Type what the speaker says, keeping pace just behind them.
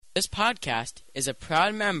This podcast is a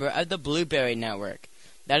proud member of the Blueberry Network.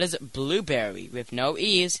 That is Blueberry with no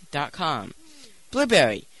ease.com.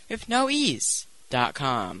 Blueberry with no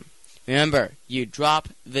ease.com. Remember, you drop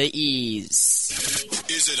the ease.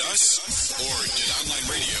 Is it us? Or did online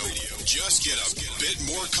radio just get a bit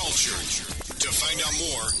more cultured? To find out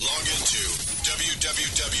more, log into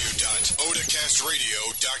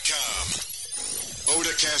www.odacastradio.com.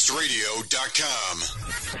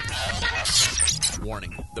 odacastradio.com.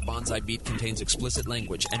 Warning, the Bonsai Beat contains explicit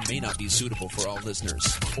language and may not be suitable for all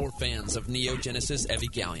listeners or fans of Neo Genesis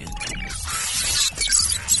Evangelion.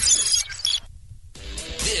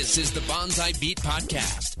 This is the Bonsai Beat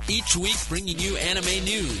Podcast, each week bringing you anime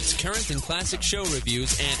news, current and classic show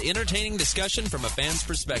reviews, and entertaining discussion from a fan's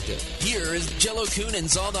perspective. Here is Jello-kun and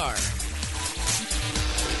Zaldar.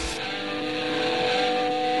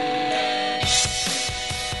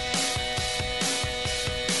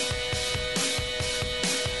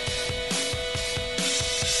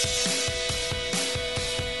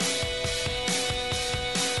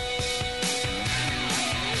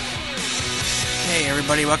 Hey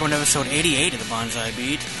everybody, welcome to episode 88 of the Bonsai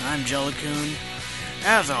Beat. I'm Jello-kun.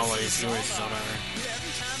 As always, yours is Zaldar.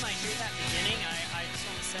 Every time I hear that beginning, I just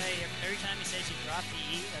want to say, every time he says you drop the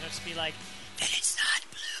E, I'll just be like, then it's not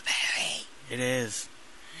blueberry. It is.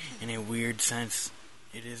 In a weird sense,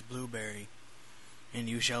 it is blueberry. And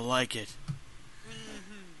you shall like it.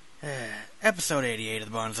 Episode 88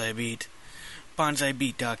 of the Bonsai Beat.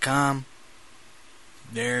 BonsaiBeat.com.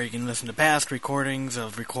 There you can listen to past recordings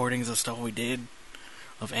of stuff we did.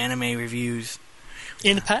 Of anime reviews.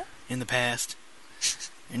 In the past? In the past.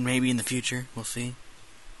 And maybe in the future. We'll see.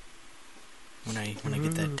 When I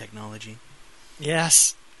get that technology.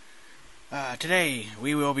 Yes. Today,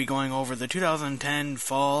 we will be going over the 2010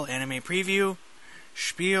 fall anime preview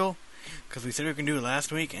spiel, because we said we were going to do it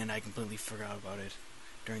last week, and I completely forgot about it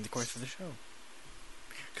during the course of the show.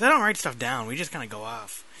 Because I don't write stuff down, we just kind of go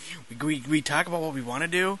off. We talk about what we want to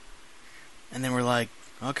do, and then we're like,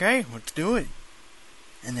 okay, let's do it.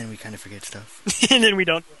 And then we kind of forget stuff. And then we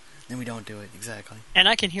don't do it. Then we don't do it, exactly. And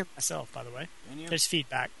I can hear myself, by the way. Can you? There's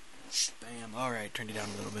feedback. Bam, alright, turned it down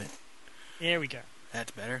a little bit. There we go.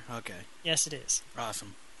 That's better? Okay. Yes, it is.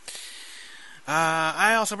 Awesome.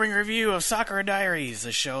 I also bring a review of Sakura Diaries,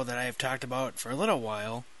 a show that I have talked about for a little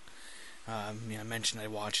while. I mentioned I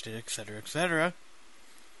watched it, etc., etc.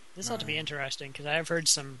 This ought to be interesting, because I have heard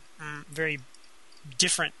some very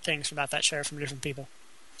different things about that show from different people.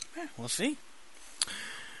 Yeah, we'll see.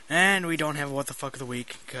 And we don't have a What the Fuck of the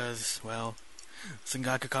Week, because, well,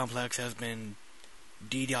 Sengaku Complex has been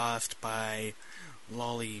DDoSed by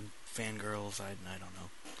lolly fangirls. I don't know.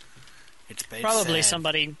 It's Probably sad.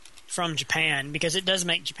 somebody from Japan, because it does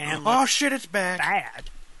make Japan Oh look shit, it's back! bad.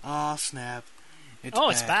 Oh snap.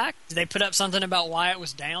 It's back? Did they put up something about why it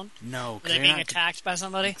was down? No. Were they being attacked by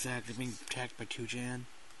somebody? Exactly, being attacked by 2chan.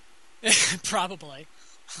 Probably.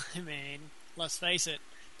 I mean, let's face it,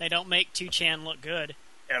 they don't make 2chan look good.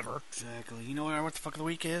 Ever. Exactly. You know what the fuck of the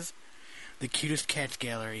week is? The cutest cats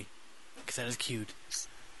gallery. Because that is cute.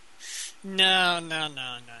 No.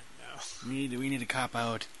 We need to cop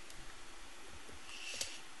out.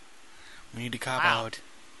 We need to cop Wow. out.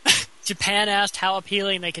 Japan asked how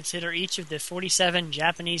appealing they consider each of the 47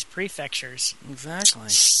 Japanese prefectures. Exactly.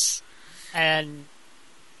 And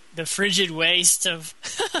the frigid wastes of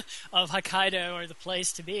of Hokkaido are the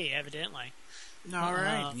place to be, evidently.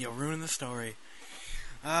 Alright. You'll ruin the story.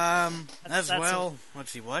 Let's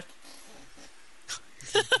see, what?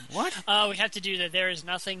 What? We have to do that. There is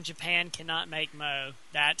nothing Japan cannot make, Mo.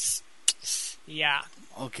 That's... Yeah.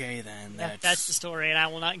 Okay, then. That's the story, and I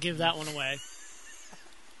will not give that one away.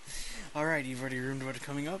 Alright, you've already ruined what's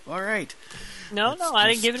coming up? Alright. No, I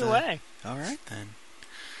didn't give it away. Alright, then.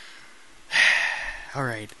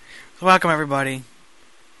 Alright. Welcome, everybody.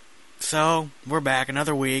 So, we're back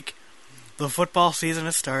another week. The football season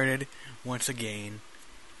has started once again.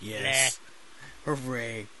 Yes. Bleh.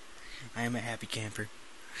 Hooray. I am a happy camper.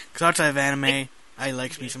 Because outside of anime, I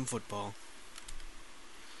like me some football.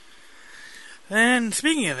 And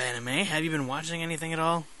speaking of anime, have you been watching anything at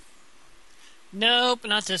all? Nope,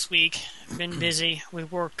 not this week. Been busy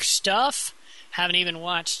with work stuff. Haven't even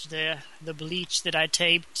watched the Bleach that I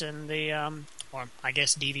taped and the or I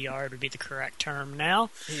guess DVR would be the correct term now.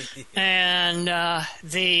 And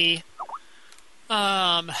the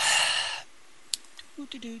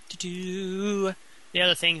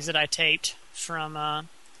other things that I taped from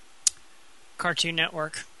Cartoon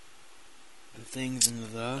Network. The things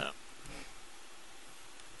in the...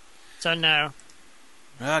 So no.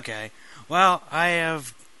 Okay. Well, I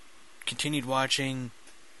have continued watching...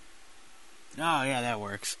 Oh, yeah, that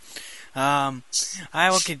works. I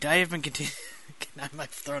have been continuing. I'm like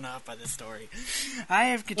thrown off by this story. I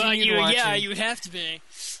have continued watching. Yeah, you would have to be.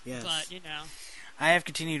 Yes. But I have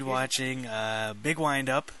continued watching Big Wind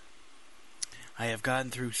Up. I have gotten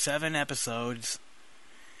through 7 episodes,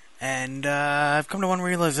 and I've come to one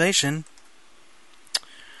realization.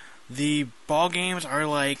 The ball games are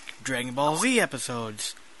like Dragon Ball Z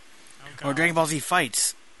episodes. Or Dragon Ball Z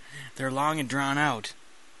fights. They're long and drawn out.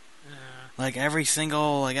 Like every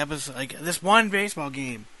single episode, like this one baseball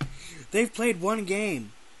game. They've played one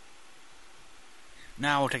game.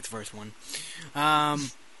 Now we'll take the first one.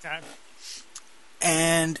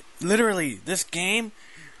 And literally, this game,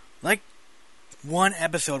 like one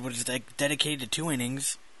episode was dedicated to 2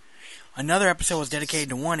 innings. Another episode was dedicated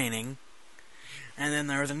to 1 inning. And then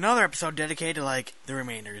there was another episode dedicated to the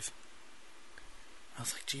remainders. I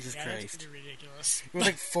was like, Jesus Christ. That's pretty ridiculous. It was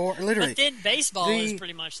like 4, literally. But then baseball is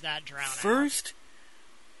pretty much that drown out. First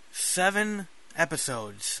 7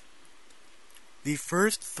 episodes. The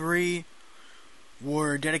first 3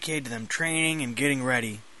 were dedicated to them training and getting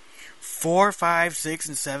ready. 4, 5, 6,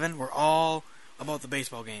 and 7 were all about the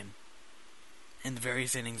baseball game. And the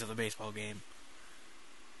various innings of the baseball game.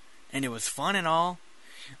 And it was fun and all.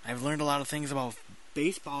 I've learned a lot of things about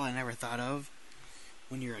baseball I never thought of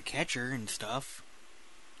when you're a catcher and stuff.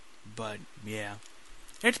 But, yeah.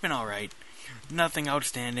 It's been alright. Nothing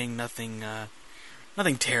outstanding, nothing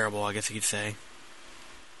terrible, I guess you could say.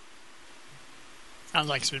 Sounds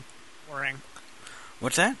like it's been boring.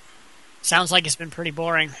 What's that? Sounds like it's been pretty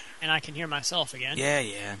boring, and I can hear myself again.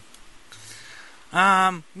 Yeah.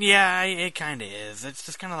 Yeah, it kinda is. It's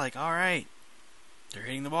just kinda like, alright, they're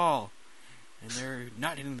hitting the ball. And they're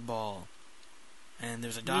not hitting the ball. And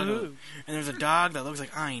there's a dog. Ooh. And there's a dog that looks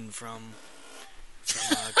like Ein from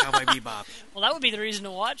Cowboy Bebop. Well, that would be the reason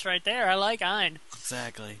to watch right there. I like Ein.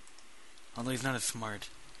 Exactly. Although he's not as smart.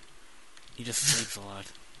 He just sleeps a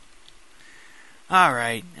lot.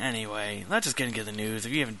 Alright, anyway, let's just get into the news.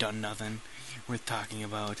 If you haven't done nothing worth talking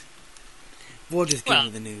about, we'll just get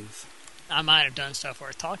into the news. I might have done stuff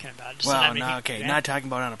worth talking about. Just well, no, okay, not talking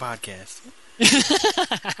about it on a podcast.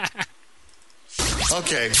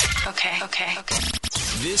 Okay.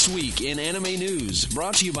 This week in Anime News,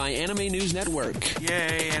 brought to you by Anime News Network.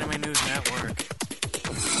 Yay, Anime News Network.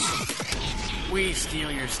 We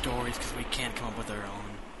steal your stories because we can't come up with our own.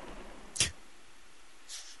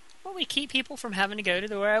 Well, we keep people from having to go to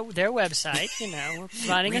their website. We're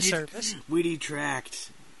providing a service. We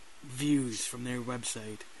detract views from their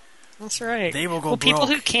website. That's right. They will go broke. People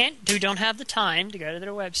who don't have the time to go to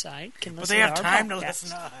their website can listen to our But they have time to podcast. listen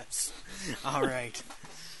to us. All right.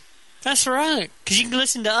 That's right. Because you can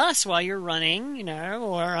listen to us while you're running,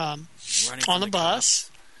 or on the bus.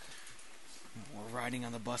 Or riding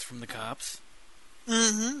on the bus from the cops.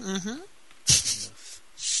 Mm-hmm.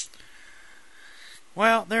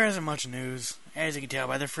 Well, there isn't much news, as you can tell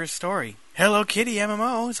by their first story. Hello Kitty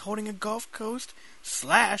MMO is holding a Gulf Coast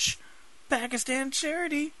 / Pakistan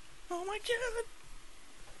charity. Oh my god.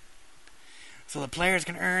 So the players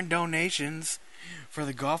can earn donations for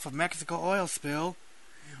the Gulf of Mexico oil spill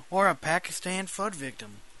or a Pakistan flood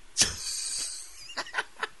victim.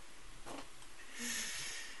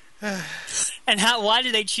 And why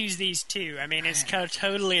did they choose these two? I mean, it's kind of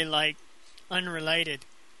totally unrelated.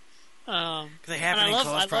 They have any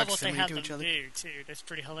close proximity to each other. Do too. That's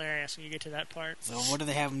pretty hilarious when you get to that part. So what do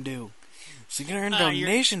they have them do? So you can earn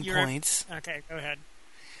donation points. Okay, go ahead.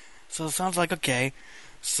 So it sounds like okay.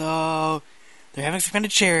 So they're having some kind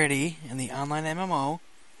of charity in the online MMO,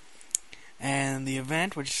 and the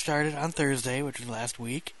event, which started on Thursday, which was last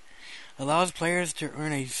week, allows players to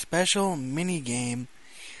earn a special mini game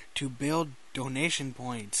to build donation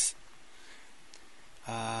points.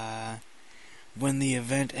 When the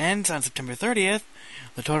event ends on September 30th,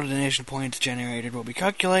 the total donation points generated will be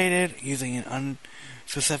calculated using an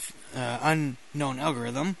unknown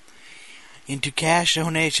algorithm into cash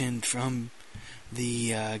donations from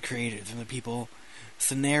the creators and the people,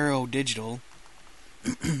 Scenario Digital.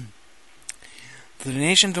 The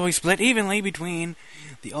donations will be split evenly between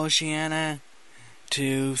the Oceania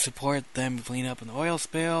to support them to clean up in the oil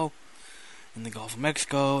spill in the Gulf of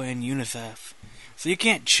Mexico and UNICEF. So you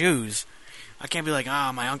can't choose. I can't be like,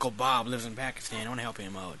 my Uncle Bob lives in Pakistan, I want to help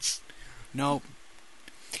him out. Nope.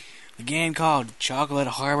 The game called Chocolate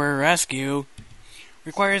Harbor Rescue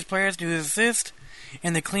requires players to assist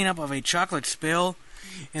in the cleanup of a chocolate spill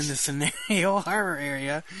in the Scenario Harbor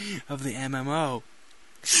area of the MMO.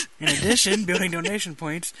 In addition, building donation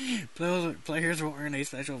points, players will earn a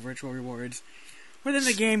special virtual rewards within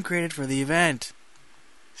the game created for the event.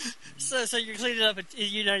 So you're cleaning up,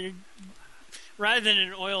 you're Rather than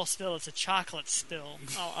an oil spill, it's a chocolate spill.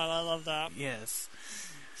 Oh, I love that. Yes.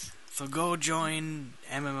 So go join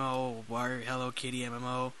MMO, Hello Kitty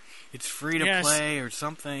MMO. It's free to play or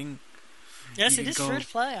something. Yes, it is free to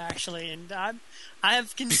play, actually, and I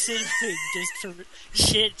have considered just for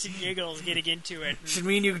shits and giggles getting into it. Should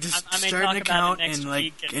me and you just start an account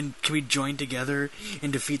and can we join together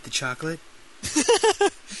and defeat the chocolate?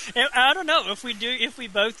 I don't know if we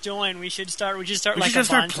both join. We should start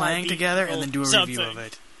playing together and then do a review of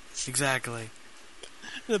it. Exactly.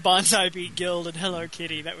 The Bonsai Beat Guild and Hello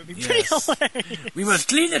Kitty. That would be pretty hilarious. We must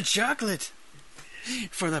clean the chocolate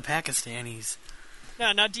for the Pakistanis.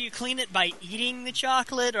 Now, do you clean it by eating the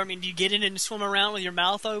chocolate, or do you get in and swim around with your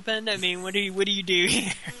mouth open? What do you do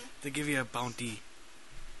here? They give you a bounty.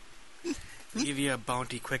 They give you a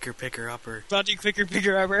bounty quicker picker upper. Bounty quicker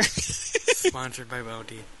picker upper. Sponsored by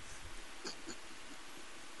Bounty.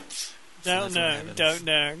 Don't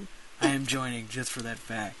know. I am joining just for that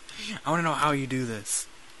fact. I want to know how you do this.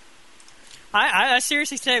 I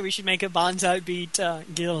seriously say we should make a Bonsai Beat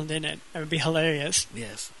guild in it. That would be hilarious.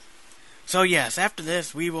 Yes. So yes, after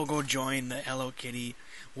this, we will go join the Hello Kitty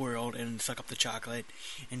world and suck up the chocolate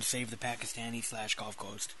and save the Pakistani/Gulf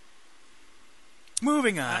Coast.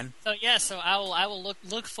 Moving on. So I will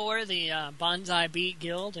look for the Bonsai Beat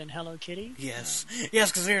Guild and Hello Kitty. Yes,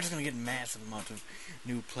 because they're just going to get massive amounts of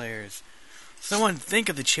new players. Someone think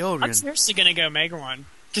of the children. I'm seriously going to go make one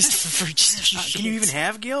just for just. Can you even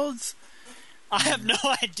have guilds? I have no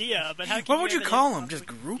idea, but what would you call them? Just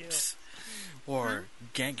groups? Or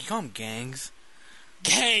gang? You call them gangs?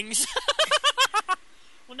 Gangs.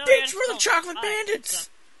 Well, no, Bitch, we're the Chocolate Bandits,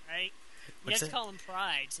 right? You have to call them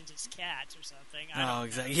Pride since it's cats or something. Oh,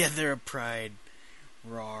 exactly. Yeah, they're a Pride.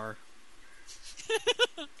 Rawr.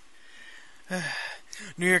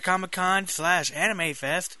 New York Comic Con / Anime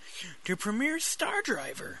Fest to premiere Star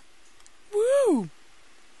Driver. Woo!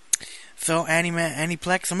 So,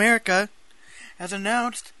 Aniplex America has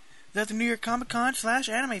announced that the New York Comic Con /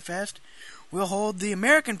 Anime Fest will hold the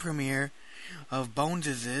American premiere of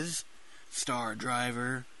Bones' Star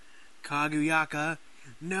Driver, Kaguyaka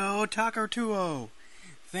no Takartuo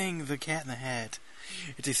Thing, the Cat in the Hat.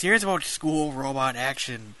 It's a series about school robot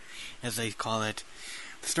action, as they call it.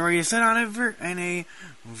 The story is set on a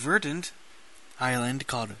verdant island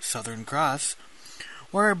called Southern Cross,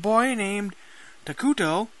 where a boy named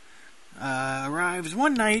Takuto arrives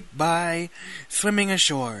one night by swimming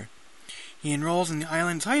ashore. He enrolls in the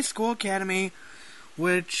island's high school academy,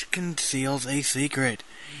 which conceals a secret: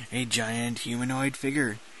 a giant humanoid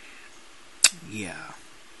figure. Yeah.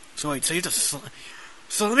 So wait, so you have to...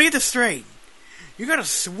 So let me get this straight. You gotta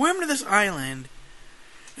swim to this island,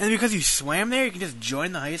 and because you swam there, you can just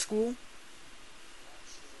join the high school?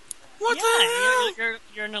 What the hell?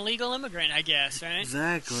 You're an illegal immigrant, I guess, right?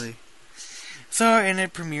 Exactly. So, and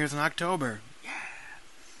it premieres in October. Yeah.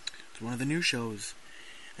 It's one of the new shows.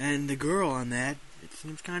 And the girl on that, it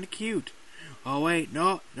seems kind of cute. Oh wait,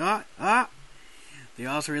 no. They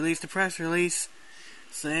also released a press release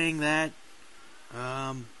saying that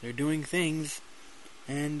they're doing things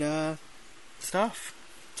and stuff.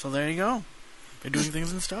 So there you go. They're doing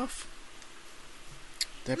things and stuff.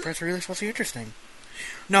 That press release was interesting.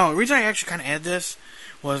 No, the reason I actually kind of add this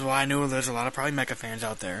was, I knew there's a lot of probably mecha fans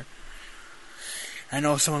out there. I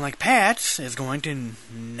know someone like Pat is going to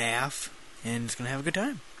NAF and is going to have a good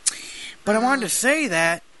time. But I wanted to say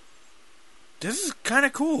that this is kind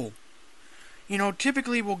of cool.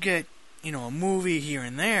 Typically we'll get, a movie here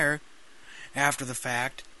and there after the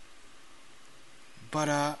fact. But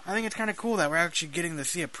I think it's kind of cool that we're actually getting to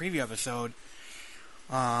see a preview episode,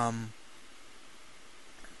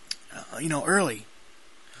 early.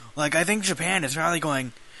 Like, I think Japan is probably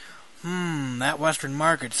going, that Western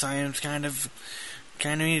market science kind of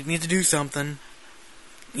needs to do something.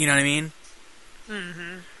 You know what I mean?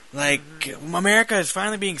 Mm-hmm. Like, America is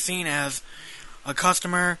finally being seen as a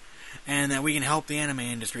customer, and that we can help the anime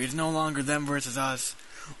industry. It's no longer them versus us,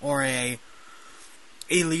 or a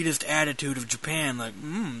elitist attitude of Japan, like,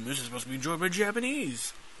 this is supposed to be enjoyed by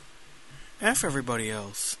Japanese. F everybody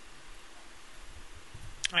else.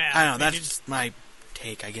 Yeah, I don't know, that's my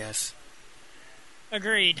take, I guess.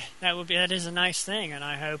 Agreed. That is a nice thing, and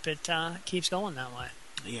I hope it keeps going that way.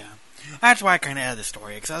 Yeah. That's why I kind of added the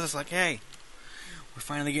story, because I was just like, hey, we're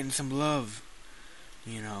finally getting some love.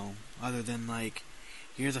 Other than, like,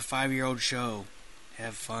 here's a 5-year-old show.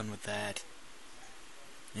 Have fun with that.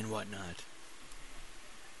 And whatnot.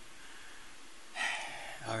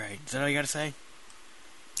 Alright, is that all you gotta say?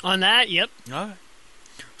 On that, yep. Alright.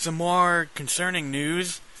 Some more concerning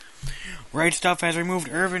news. Right Stuff has removed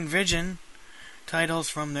Urban Vision titles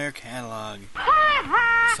from their catalog.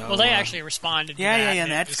 So, Well, they actually responded to that. Yeah,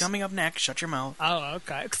 and that's it was- coming up next. Shut your mouth. Oh,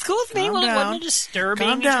 okay. It's cool with me. Calm Well, it down. wasn't as disturbing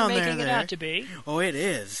Calm as down you're making there. it out to be. Oh, it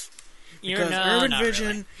is. You're Because not Urban really.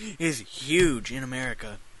 Vision is huge in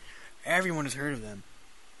America. Everyone has heard of them.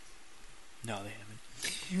 No, they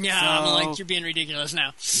haven't. Yeah, So- I'm like, you're being ridiculous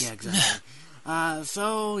now. Yeah, exactly.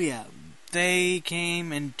 So, they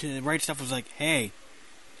came and to Right Stuff was like, hey,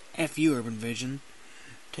 F you, Urban Vision.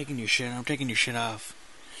 I'm taking your shit off.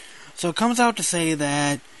 So it comes out to say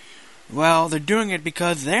that, well, they're doing it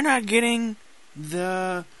because they're not getting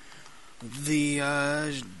they're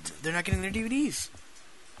not getting their DVDs.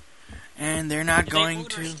 And they're not going they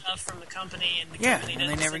order to... stuff from the company, and the Yeah, company and they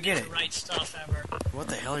doesn't never send get them it. the right stuff ever. What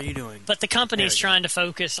the hell are you doing? But the company's There we go. trying to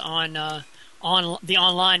focus on the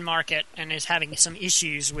online market and is having some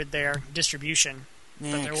issues with their distribution.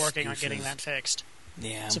 But they're working on getting that fixed,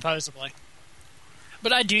 Yeah. supposedly.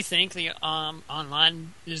 But I do think the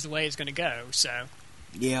online is the way it's going to go. So,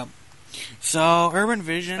 Yeah. So, Urban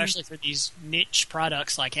Vision... especially for these niche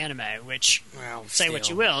products like anime, which Well, say what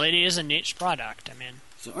you still. will, it is a niche product. I mean,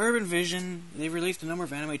 So Urban Vision, they've released a number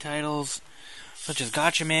of anime titles, such as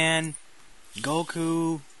Gotcha Man,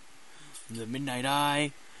 Goku, The Midnight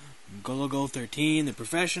Eye, Go 13, The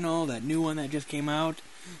Professional, that new one that just came out,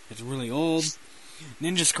 it's really old,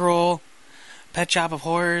 Ninja Scroll, Pet Shop of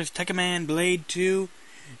Horrors, Tekkaman, Blade 2,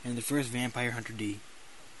 and the first Vampire Hunter D.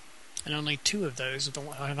 and only 2 of those have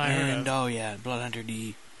I heard And, of. Blood Hunter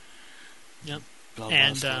D. Yep. Blood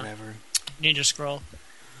And, Lust or whatever. Ninja Scroll.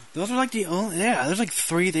 Those are like the only... Yeah, there's like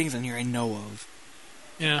 3 things in here I know of.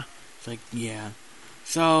 Yeah. It's like, yeah.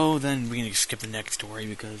 So, then we're going to skip the next story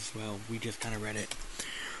because, well, we just kind of read it.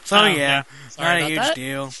 So, Oh, yeah, yeah. not Sorry a about huge that.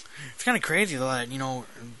 deal. It's kind of crazy, though, that,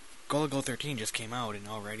 Go 13 just came out, and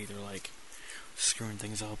already they're, like, screwing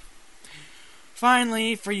things up.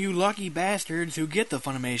 Finally, for you lucky bastards who get the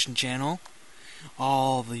Funimation channel,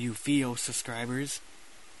 all the you FIO subscribers,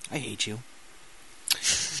 I hate you.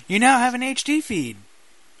 You now have an HD feed.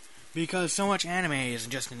 Because so much anime isn't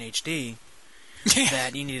just in HD,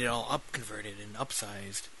 that you need it all up-converted and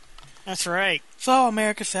upsized. That's right. So,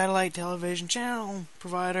 America's satellite television channel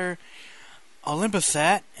provider,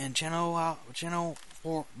 Olympusat, and channel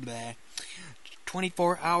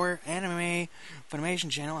 24-hour anime Funimation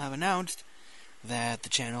channel have announced that the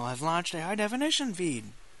channel has launched a high-definition feed.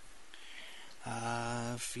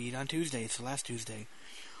 Feed on Tuesday, so last Tuesday.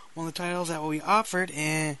 One of the titles that will be offered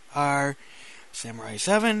are Samurai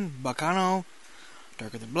 7, Bacano,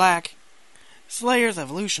 Darker Than Black, Slayers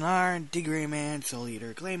Evolution R, Digray Man, Soul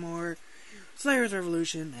Eater Claymore, Slayers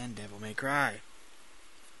Revolution, and Devil May Cry.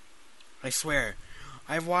 I swear,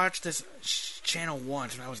 I've watched this channel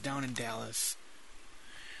once when I was down in Dallas.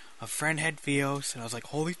 A friend had Fios, and I was like,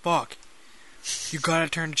 holy fuck, you gotta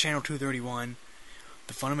turn to channel 231,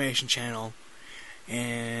 the Funimation channel,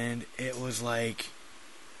 and it was like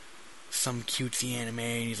some cutesy anime,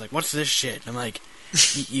 and he's like, what's this shit? And I'm like,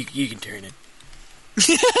 you can turn it.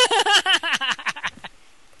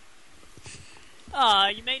 Aw,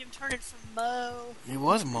 you made him turn it from Mo. It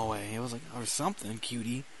was Moe. It was like, or something,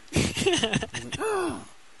 cutie. I was like, oh.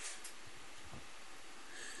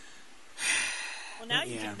 Well, now But,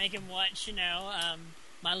 you yeah. can make him watch,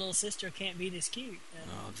 My Little Sister Can't Be This Cute.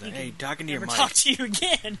 Oh, He exactly. can Hey, talking to your never mic. talk to you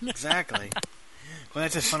again. Exactly. Well,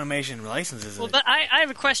 that's just Funimation licenses Well, it. but I have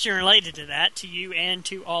a question related to that, to you and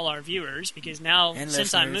to all our viewers, because now, And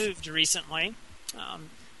since I listeners. moved recently,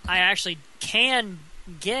 I actually can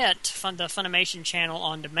get the Funimation channel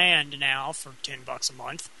on demand now for $10 a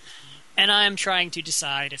month, and I am trying to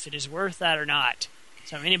decide if it is worth that or not.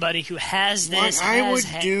 So anybody who has this, What I has would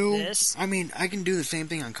had do, this. I mean, I can do the same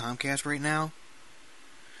thing on Comcast right now.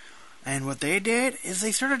 And what they did is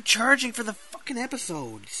they started charging for the fucking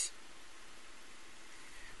episodes.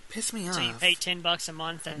 Piss me off. So you pay $10 a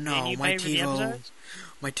month, and No, then you my pay for the TiVo, episodes?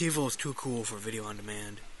 my TiVo is too cool for video on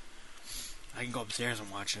demand. I can go upstairs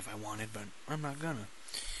and watch it if I wanted, but I'm not gonna.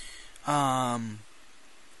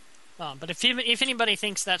 But if anybody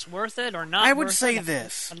thinks that's worth it or not, I would worth say it,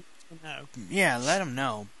 this. No. Yeah, let them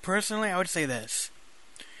know. Personally, I would say this.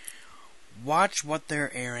 Watch what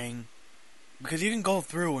they're airing. Because you can go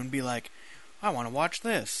through and be like, I want to watch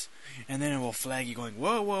this. And then it will flag you going,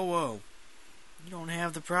 whoa, whoa, whoa. You don't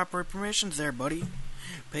have the proper permissions there, buddy.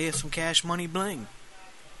 Pay us some cash money bling.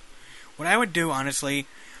 What I would do, honestly,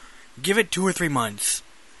 give it 2 or 3 months.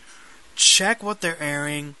 Check what they're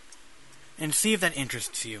airing. And see if that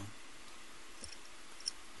interests you.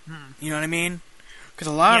 You know what I mean? Because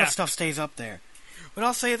a lot of stuff stays up there. But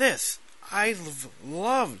I'll say this. I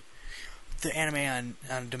love the anime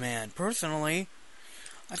on demand. Personally,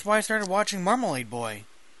 that's why I started watching Marmalade Boy.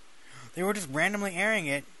 They were just randomly airing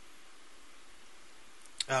it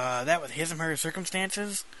that with His and Her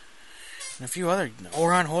Circumstances, and a few other,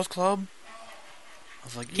 Oron Host Club. I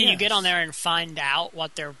was like, Can you get on there and find out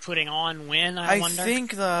what they're putting on when, I wonder? I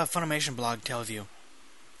think the Funimation blog tells you.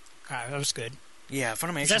 Okay, that was good. Yeah,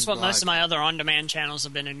 Funimation. That's what blog. most of my other on-demand channels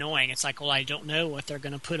have been annoying. It's like, well, I don't know what they're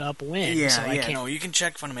going to put up when. Yeah, so I can't... no, you can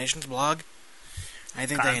check Funimation's blog. I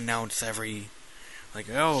think they announce every, like,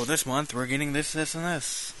 oh, this month we're getting this, this, and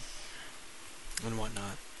this, and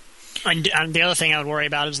whatnot. And the other thing I would worry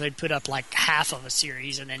about is they'd put up like half of a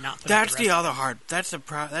series and then not put That's up the other hard. That's a.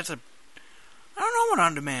 I don't know what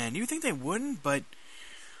on demand. You think they wouldn't, but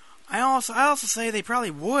I also say they probably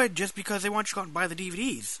would just because they want you to go out and buy the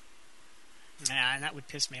DVDs. Yeah, and that would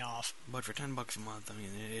piss me off. But for $10 a month, I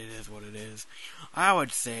mean, it is what it is. I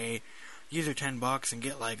would say use your $10 and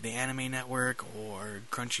get like the Anime Network or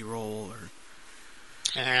Crunchyroll or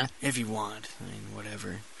if you want. I mean,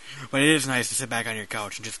 whatever. But it is nice to sit back on your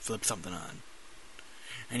couch and just flip something on,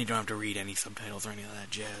 and you don't have to read any subtitles or any of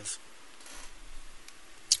that jazz.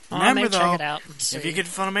 Remember, though, check it out and see. If you get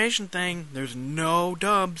the Funimation thing, there's no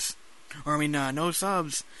dubs. Or, I mean, no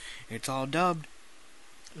subs. It's all dubbed.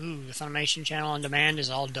 Ooh, the Funimation channel on demand is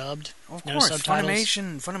all dubbed? Of no course, subtitles?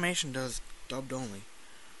 Funimation does dubbed only.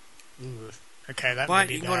 Ooh, okay, that but would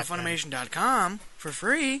be you can go to then. Funimation.com for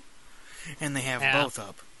free, and they have both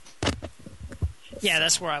up. Yeah,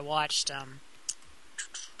 that's where I watched,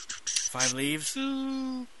 5 Leaves?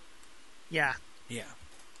 Yeah, Yeah.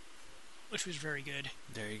 which was very good.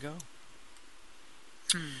 There you go.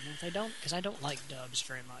 If they don't, because I don't like dubs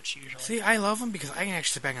very much usually. See, I love them because I can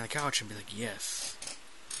actually sit back on the couch and be like, yes.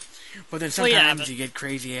 But then sometimes you get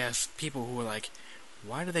crazy-ass people who are like,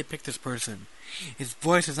 why did they pick this person? His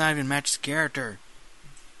voice does not even match the character.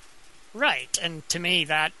 Right, and to me,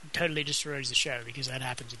 that totally destroys the show, because that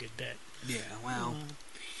happens a good bit. Yeah, well,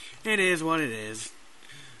 it is what it is.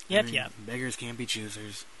 Yep, I mean, yep. Beggars can't be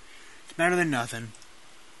choosers. It's better than nothing.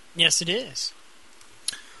 Yes, it is.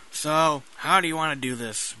 So, how do you want to do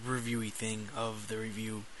this reviewy thing of the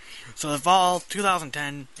review? So, the fall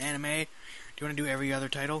 2010 anime, do you want to do every other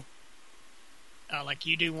title? Like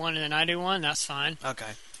you do one and then I do one, that's fine.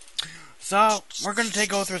 Okay. So, we're going to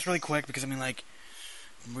go through this really quick because, I mean, like,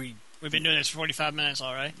 We've been doing this for 45 minutes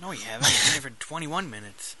already. No, we haven't. We've been here for 21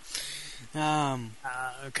 minutes.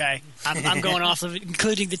 Okay. I'm going off of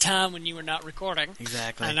including the time when you were not recording.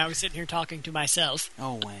 Exactly. And I was sitting here talking to myself.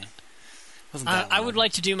 Oh, man. Wasn't that I long. would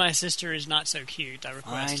like to do My Sister Is Not So Cute. I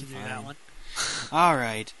request to do Fine. that one. All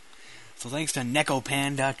right. So thanks to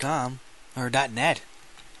necopan.com or .net.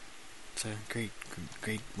 It's a great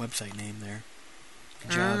website name there.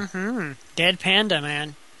 Good job. Mm-hmm. Dead Panda,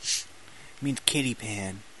 man. It means kitty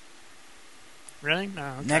pan. Really?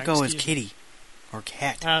 No. Okay. Neko is Excuse me. kitty or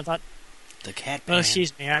cat. I thought. The cat pan. Well,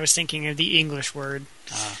 excuse me. I was thinking of the English word.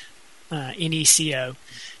 Neco.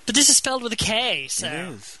 But this is spelled with a K, so. It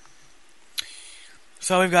is.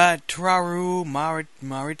 So we've got Turaru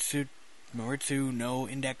Maritsu no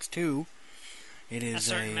Index 2. It is a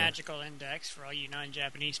certain magical index for all you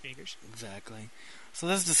non-Japanese speakers. Exactly. So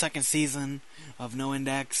this is the second season of No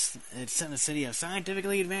Index. It's set in a city of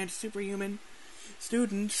scientifically advanced superhuman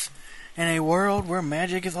students in a world where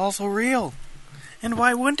magic is also real. And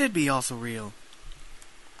why wouldn't it be also real?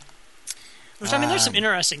 Which, I mean, there's some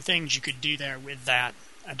interesting things you could do there with that,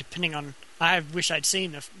 depending on... I wish I'd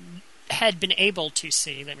seen had been able to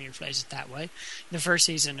see, let me rephrase it that way, the first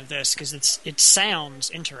season of this, because it sounds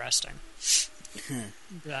interesting.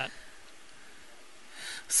 But...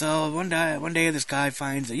 So one day this guy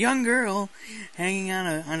finds a young girl hanging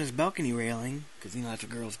on his balcony railing, because you know that's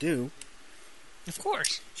what girls do. Of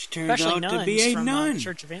course. She turns Especially out to be a from, nun.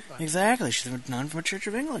 Church of England. Exactly, she's a nun from the Church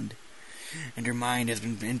of England. And her mind has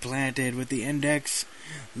been implanted with the Index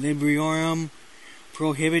Libriorum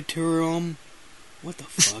Prohibitorum. What the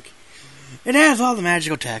fuck? It has all the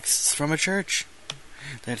magical texts from a church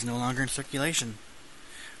that's no longer in circulation.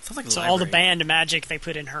 Sounds like a So library. all the banned magic they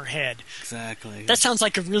put in her head. Exactly. That sounds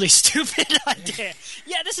like a really stupid idea.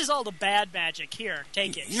 Yeah, this is all the bad magic. Here,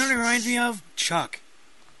 take it. You know what it reminds me of? Chuck.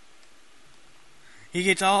 He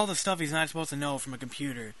gets all the stuff he's not supposed to know from a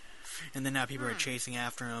computer, and then now people are chasing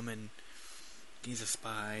after him, and he's a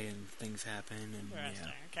spy, and things happen, and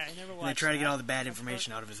yeah. Okay, I never watched And they try to get that. all the bad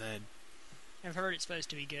information out of his head. I've heard it's supposed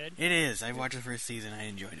to be good. It is. I watched the first season. I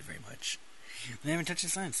enjoyed it very much. They haven't touched it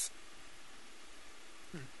since.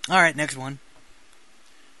 All right, next one.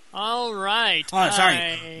 All right. Oh,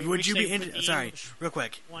 sorry. Would you be interested? sorry, real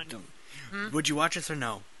quick. One. Would you watch this or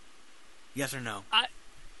no? Yes or no?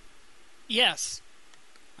 Yes.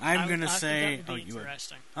 I'm gonna I say. think that would be You would.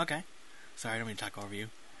 interesting. Okay. Sorry, I don't mean to talk over you.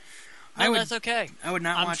 No, that's okay. I would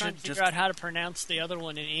not I'm watch trying it. to figure out how to pronounce the other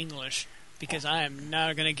one in English. because I am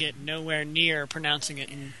not going to get nowhere near pronouncing it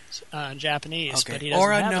in Japanese. Okay. But he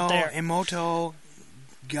doesn't have it there. Emoto,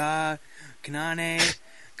 ga, kanane,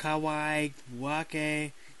 kawai,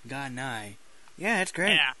 wake, ga nai. Yeah, that's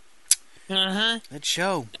great. Yeah. Uh-huh. Let's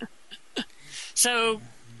show. So,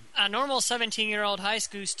 a normal 17-year-old high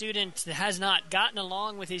school student that has not gotten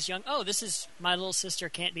along with his young... Oh, this is... My little sister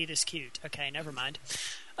can't be this cute. Okay, never mind.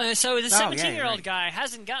 So the 17-year-old guy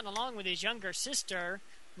hasn't gotten along with his younger sister,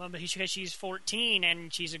 well, because she's 14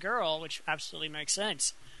 and she's a girl, which absolutely makes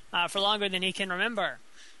sense, for longer than he can remember.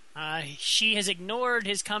 She has ignored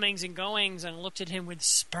his comings and goings and looked at him with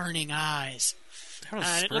spurning eyes.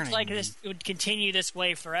 And it looked like this would continue this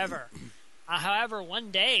way forever. However, one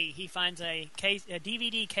day he finds a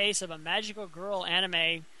DVD case of a magical girl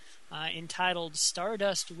anime entitled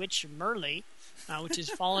Stardust Witch Merly, which has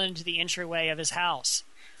fallen into the entryway of his house.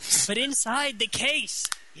 But inside the case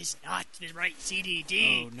is not the right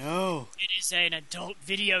CDD. Oh, no. It is an adult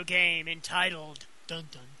video game entitled Dun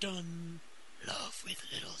Dun Dun Love with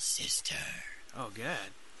Little Sister. Oh, God.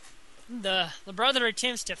 The brother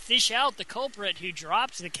attempts to fish out the culprit who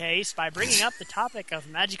dropped the case by bringing up the topic of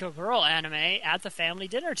magical girl anime at the family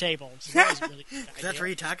dinner table. So that was a really good idea. That's where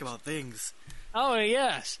you talk about things. Oh,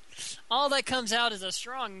 yes. All that comes out is a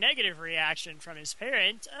strong negative reaction from his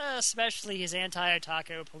parent, especially his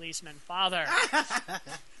anti-otaku policeman father.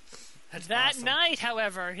 That night,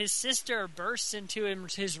 however, his sister bursts into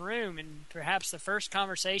his room, and perhaps the first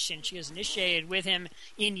conversation she has initiated with him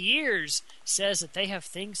in years says that they have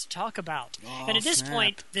things to talk about. And at this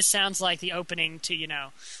point, this sounds like the opening to,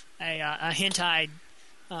 a hentai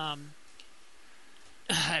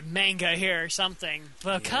manga here or something,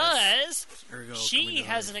 because she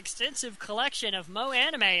has an extensive collection of Moe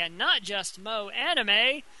anime, and not just Moe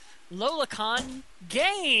anime, Lolicon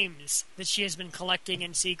games that she has been collecting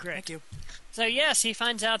in secret. Thank you. So yes, he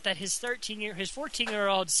finds out that his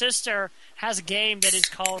 14-year-old sister has a game that is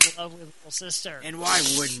called Love with Little Sister. And why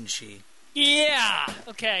wouldn't she? Yeah.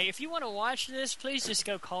 Okay, if you want to watch this, please just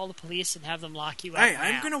go call the police and have them lock you up. Hey, now.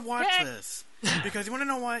 I'm going to watch this. Because you want to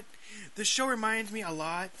know what? This show reminds me a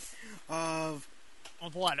lot of...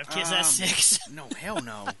 Of what? Of Kiss S6? No, hell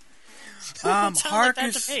no. Hark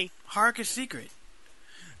is Secret.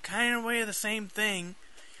 Kind of way the same thing,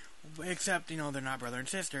 except, they're not brother and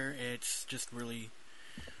sister. It's just really...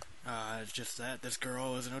 it's just that this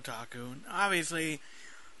girl is an otaku. Obviously,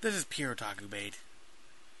 this is pure otaku bait.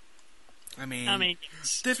 I mean,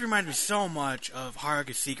 this reminds me so much of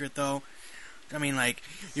Haruka's Secret, though. I mean,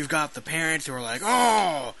 you've got the parents who are like,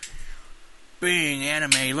 oh, being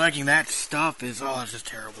anime, liking that stuff is, it's just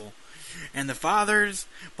terrible. And the fathers,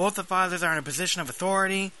 both the fathers are in a position of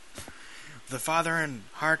authority. The father in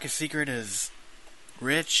Haruka's Secret is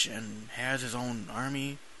rich and has his own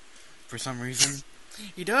army for some reason.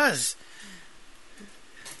 He does.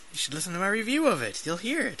 You should listen to my review of it. You'll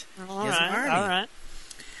hear it. All right.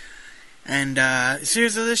 And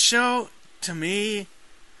seriously, this show, to me,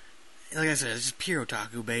 like I said, it's just pure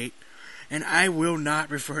otaku bait. And I will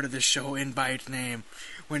not refer to this show by its name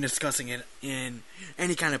when discussing it in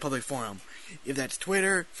any kind of public forum. If that's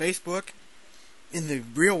Twitter, Facebook, in the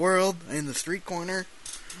real world, in the street corner,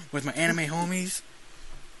 with my anime homies.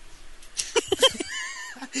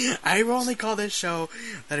 I will only call this show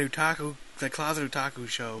the Closet Otaku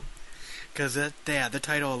Show. Because the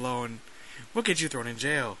title alone will get you thrown in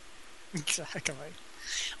jail. Exactly.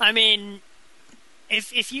 I mean,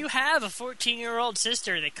 if you have a 14-year-old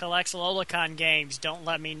sister that collects Lolicon games, don't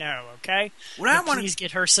let me know, okay? Please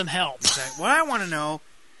get her some help. What I want to know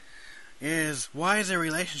is, why is their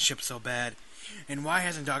relationship so bad? And why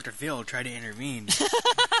hasn't Dr. Phil tried to intervene?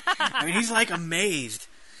 I mean, he's amazed.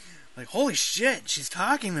 Holy shit, she's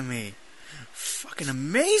talking to me. Fucking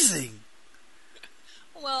amazing.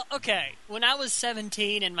 Well, okay. When I was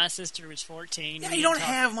 17 and my sister was 14... Yeah, you don't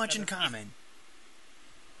have much in common.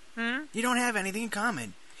 Hmm? You don't have anything in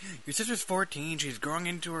common. Your sister's 14, she's growing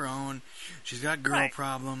into her own, she's got girl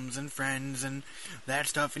problems and friends and that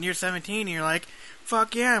stuff, and you're 17 and you're like,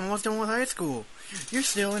 fuck yeah, I'm almost done with high school. You're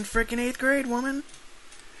still in frickin' 8th grade, woman.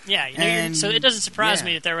 Yeah, so it doesn't surprise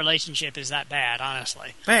me that their relationship is that bad,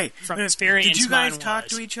 honestly. Hey, from experience, did you guys talk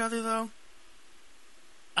to each other, though?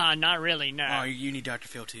 Not really, no. Oh, you need Dr.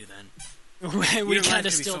 Phil, too, then. we kind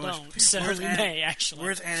of still don't, so we may, actually.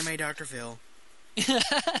 Where's Anime Dr. Phil?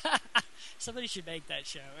 Somebody should make that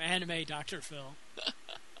show, Anime Dr. Phil.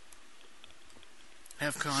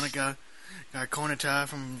 Have Konata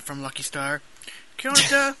from Lucky Star.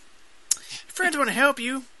 Konata, friends want to help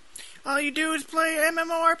you. All you do is play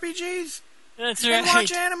MMORPGs. That's right. And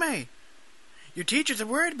watch anime. Your teachers are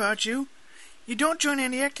worried about you. You don't join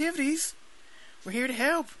any activities. We're here to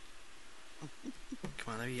help.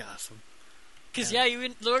 Come on, that'd be awesome. Because,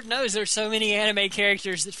 Lord knows there's so many anime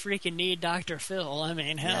characters that freaking need Dr. Phil. I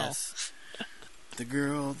mean, hell. Yes. The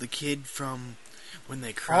girl, the kid from When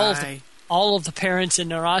They Cry. All of the parents in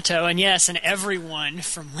Naruto, and yes, and everyone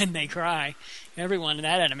from When They Cry. Everyone in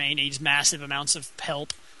that anime needs massive amounts of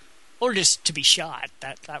help. Or just to be shot.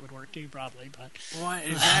 That would work too, probably. But Well,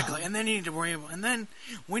 exactly. And then you need to worry about... And then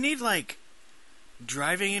we need, like,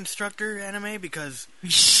 driving instructor anime, because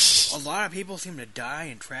a lot of people seem to die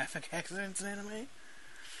in traffic accidents in anime.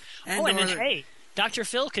 And then, hey, Dr.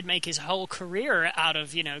 Phil could make his whole career out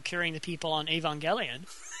of, curing the people on Evangelion.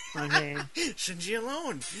 I mean, Shinji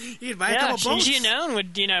alone. You could buy a couple boats. Shinji alone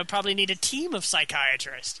would, probably need a team of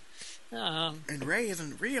psychiatrists. And Rei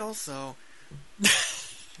isn't real, so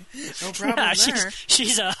no problem there.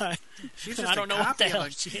 She's just I don't know what the hell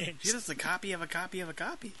she is. She's just a copy of a copy of a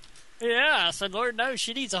copy. Yeah, so Lord knows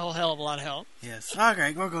she needs a whole hell of a lot of help. Yes.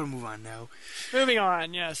 Okay, we're going to move on now. Moving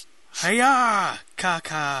on, yes. Hiya!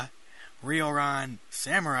 Kaka! Ryoran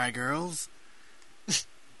Samurai Girls.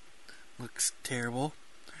 Looks terrible.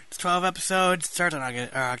 It's 12 episodes. Starts on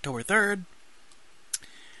October 3rd.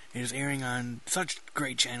 It is airing on such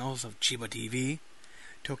great channels of Chiba TV,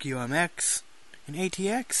 Tokyo MX, and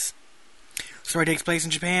ATX. The story takes place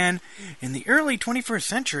in Japan in the early 21st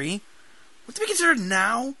century. What's to be considered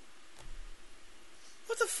now?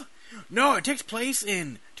 What the fuck? No, it takes place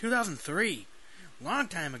in 2003. Long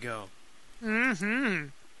time ago. Mm-hmm.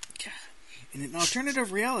 In an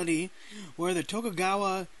alternative reality where the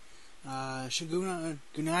Tokugawa shogunate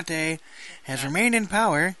has remained in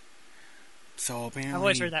power. So apparently... I've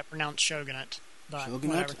always heard that pronounced shogunate. But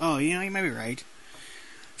shogunate? whatever. Oh, you might be right.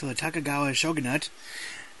 So the Tokugawa shogunate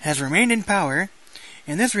has remained in power.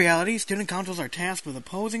 In this reality, student councils are tasked with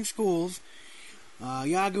opposing schools.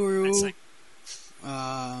 Yaguru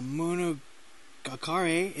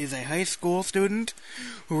Munagakare is a high school student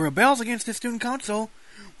who rebels against the student council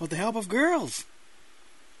with the help of girls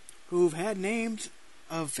who've had names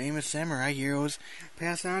of famous samurai heroes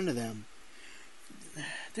passed on to them.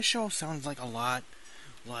 This show sounds like a lot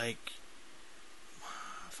like...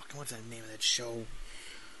 Fucking, what's that name of that show?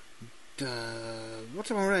 What's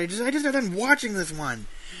the one where I just got done watching this one.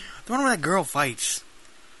 The one where that girl fights.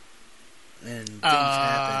 And things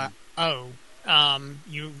happen.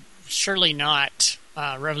 You surely not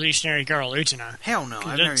Revolutionary Girl Utena. Hell no,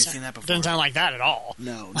 I've never seen that before. Doesn't sound like that at all.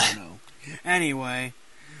 No. Anyway,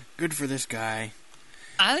 good for this guy.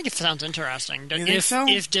 I think it sounds interesting. You think so?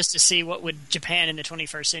 If just to see what would Japan in the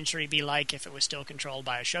 21st century be like if it was still controlled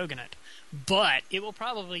by a shogunate. But it will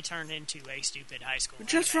probably turn into a stupid high school.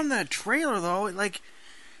 Just from that trailer, though, I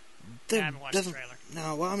haven't watched the trailer.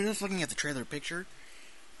 No, well, I mean, just looking at the trailer picture.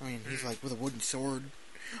 I mean, he's like with a wooden sword.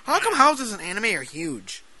 How come houses in anime are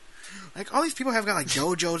huge? Like, all these people have got like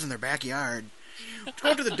dojos in their backyard.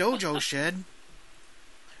 Go to the dojo shed.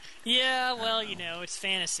 Yeah, well, it's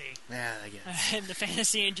fantasy. Yeah, I guess. And the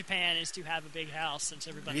fantasy in Japan is to have a big house since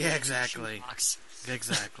everybody Yeah, lives exactly. in a shoebox.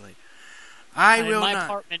 Exactly. My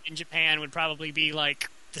apartment in Japan would probably be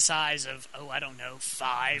like the size of, I don't know,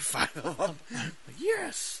 5. 5 of them.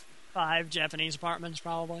 Yes. 5 Japanese apartments,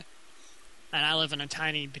 probably. And I live in a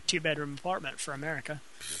tiny 2-bedroom apartment for America.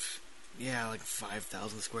 Yeah, like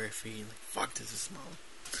 5,000 square feet. Like, fuck, this is small.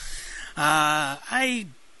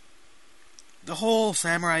 The whole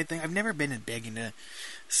samurai thing, I've never been big into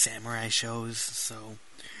samurai shows, so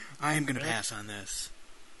I am going to pass on this.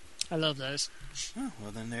 I love those. Oh,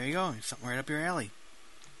 well then there you go. Something right up your alley.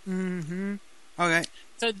 Mm-hmm. Okay.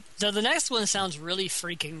 So the next one sounds really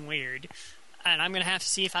freaking weird. And I'm going to have to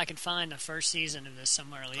see if I can find the first season of this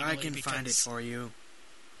somewhere legally. I can find it for you.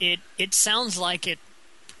 It sounds like it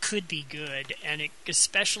could be good, and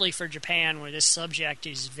especially for Japan, where this subject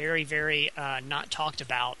is very, very not talked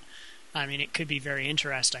about. I mean, it could be very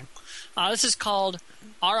interesting. This is called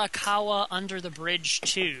Arakawa Under the Bridge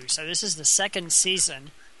 2. So this is the second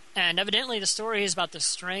season. And evidently the story is about the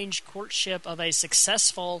strange courtship of a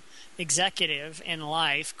successful executive in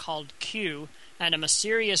life called Q and a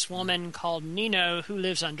mysterious woman called Nino who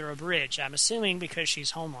lives under a bridge. I'm assuming because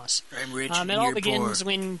she's homeless. I'm rich It all begins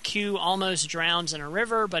when Q almost drowns in a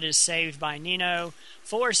river but is saved by Nino.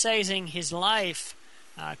 For saving his life,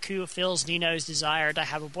 Q fulfills Nino's desire to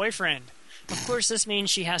have a boyfriend. Of course, this means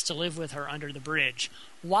she has to live with her under the bridge.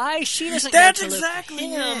 Why she doesn't get to live with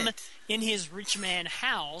him in his rich man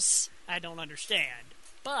house, I don't understand.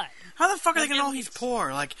 But how the fuck are they gonna know he's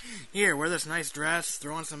poor? Like, here, wear this nice dress,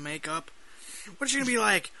 throw on some makeup. What's she gonna be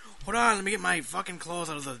like? Hold on, let me get my fucking clothes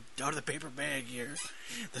out of the paper bag here,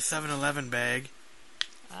 the 7-Eleven bag.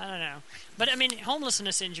 I don't know. But, I mean,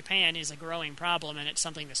 homelessness in Japan is a growing problem, and it's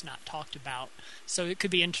something that's not talked about. So it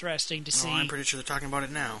could be interesting to see I'm pretty sure they're talking about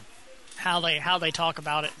it now. how they talk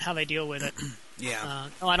about it, how they deal with it. Yeah.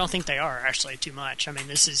 I don't think they are, actually, too much. I mean,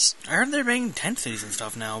 this is... I heard they're being tent cities and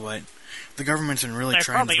stuff now, but the government's been really They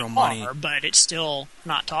trying to probably throw money. are, but it's still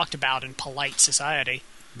not talked about in polite society.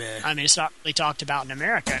 Bleh. I mean, it's not really talked about in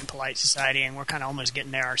America in polite society, and we're kind of almost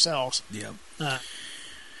getting there ourselves. Yep.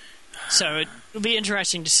 So it'll be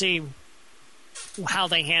interesting to see how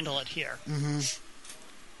they handle it here. Mm-hmm.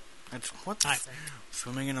 That's what the I think.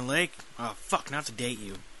 Swimming in a lake? Oh, fuck, not to date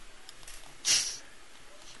you.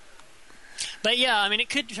 But yeah, I mean, it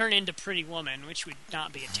could turn into Pretty Woman, which would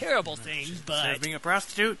not be a terrible thing, Instead but... of being a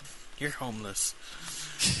prostitute, you're homeless.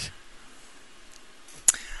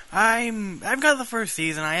 I've got the first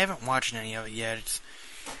season. I haven't watched any of it yet.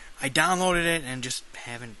 I downloaded it and just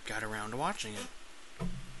haven't got around to watching it.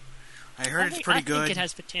 I heard it's pretty good. I think it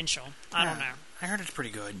has potential. I don't know. I heard it's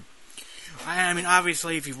pretty good. I mean,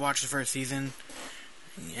 obviously, if you've watched the first season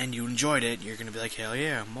and you enjoyed it, you're going to be like, hell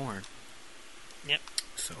yeah, more. Yep.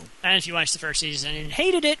 So. And if you watched the first season and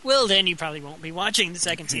hated it, well, then you probably won't be watching the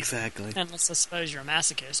second season. Exactly. Unless, I suppose, you're a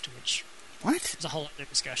masochist, which What? is a whole other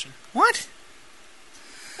discussion. What?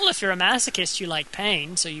 Well, if you're a masochist, you like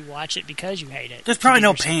pain, so you watch it because you hate it. There's probably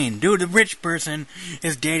no pain. Dude, the rich person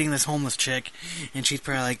is dating this homeless chick, and she's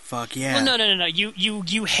probably like, fuck yeah. Well, no.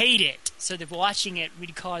 You hate it, so that watching it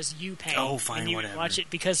would cause you pain. Oh, fine, and you whatever. would watch it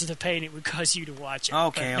because of the pain it would cause you to watch it.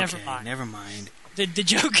 Okay, But never mind. The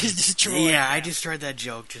joke is destroyed. Yeah, I now. destroyed that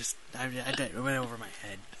joke. It went over my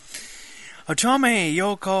head. Otome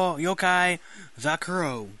Yokai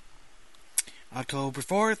Zakuro. October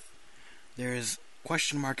 4th. There's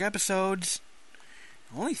question mark episodes.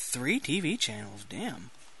 Only 3 TV channels.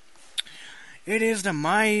 Damn. It is the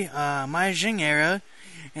Meijing era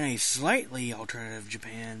in a slightly alternative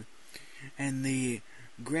Japan. And the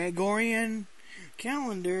Gregorian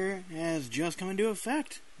calendar has just come into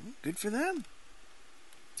effect. Good for them.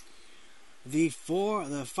 The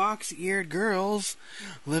fox-eared girls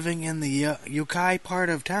living in the yokai part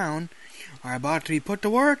of town are about to be put to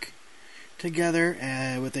work together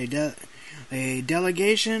with a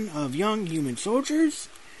delegation of young human soldiers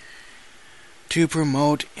to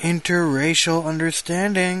promote interracial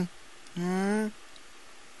understanding.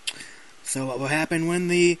 So what will happen when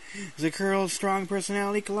the girl's strong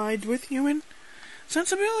personality collides with human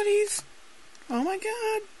sensibilities? Oh my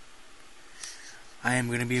god. I am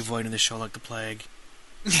going to be avoiding this show like the plague.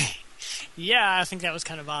 Yeah, I think that was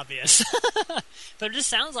kind of obvious. But it just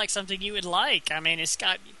sounds like something you would like. I mean, it's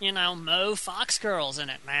got, Mo Fox girls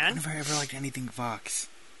in it, man. I've never ever liked anything Fox.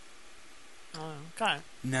 Oh, okay.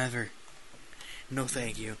 Never. No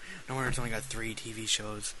thank you. No wonder it's only got 3 TV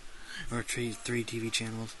shows. Or 3 TV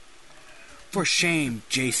channels. For shame,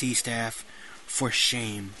 JC staff. For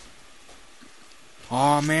shame.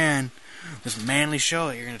 Oh man. This manly show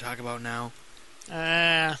that you're going to talk about now.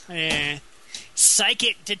 Yeah.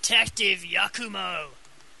 Psychic Detective Yakumo.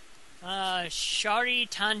 Shari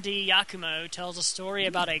Tandi Yakumo tells a story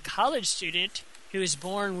about a college student who is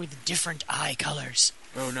born with different eye colors.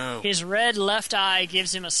 Oh no. His red left eye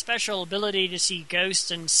gives him a special ability to see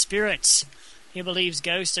ghosts and spirits. He believes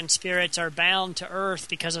ghosts and spirits are bound to Earth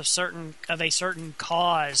because of a certain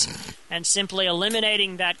cause, and simply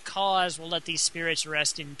eliminating that cause will let these spirits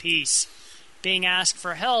rest in peace. Being asked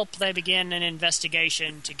for help, they begin an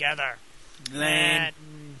investigation together. And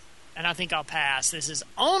I think I'll pass. This is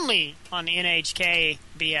only on NHK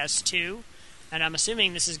BS2, and I'm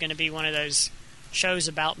assuming this is going to be one of those shows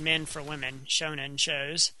about men for women, shonen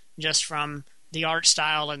shows, just from the art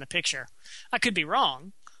style and the picture. I could be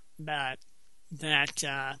wrong, but that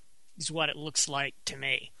is what it looks like to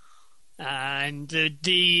me. And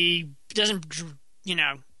the doesn't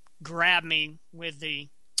grab me with the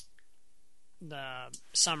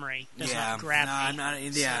summary. Does not grab me. I'm not.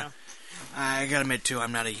 Yeah, so. I gotta admit too,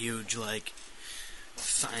 I'm not a huge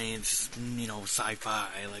science, sci-fi.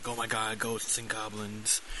 Like, oh my god, ghosts and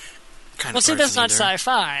goblins. Kind of. Well, see, that's not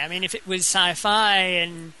sci-fi. I mean, if it was sci-fi,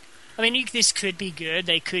 and this could be good.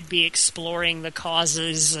 They could be exploring the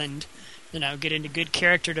causes and get into good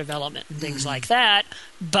character development and things like that.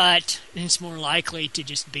 But it's more likely to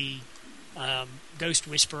just be Ghost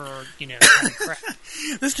Whisperer, kind of crap.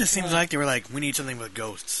 This just seems like they were like, we need something with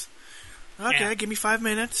ghosts. Okay, give me 5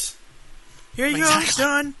 minutes. Here you go, it's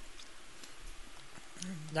done.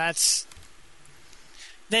 That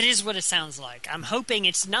is what it sounds like. I'm hoping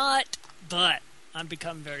it's not, but I've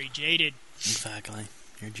become very jaded. Exactly.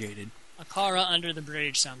 You're jaded. Akara Under the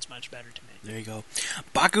Bridge sounds much better to me. There you go.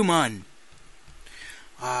 Bakuman.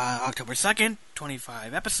 October 2nd,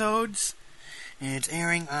 25 episodes. and it's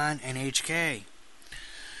airing on NHK.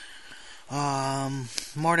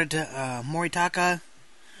 Moritaka,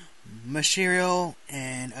 Mashiro,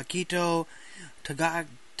 and Akito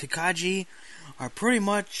Takagi are pretty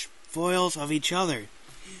much foils of each other.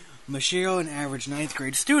 Mashiro, an average 9th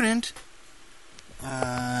grade student,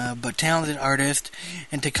 but talented artist,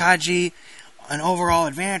 and Takagi, an overall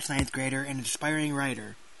advanced 9th grader and aspiring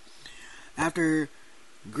writer. After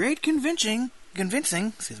great convincing,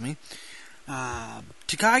 Takagi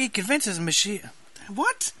convinces Mashiro.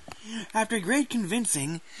 What? After great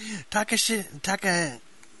convincing, Takagi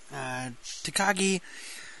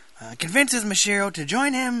convinces Mashiro to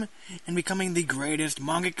join him in becoming the greatest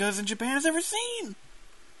mangakas in Japan has ever seen.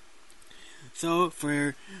 So,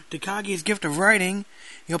 for Takagi's gift of writing,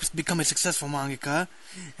 he hopes to become a successful mangaka,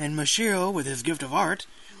 and Mashiro, with his gift of art,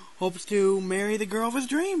 hopes to marry the girl of his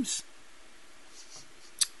dreams.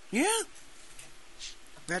 Yeah.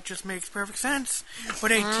 That just makes perfect sense.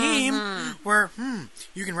 But a team where,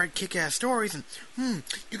 you can write kick-ass stories and,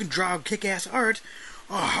 you can draw kick-ass art.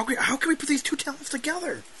 Oh, how can we put these two talents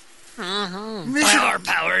together? By our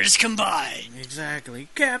powers combined. Exactly.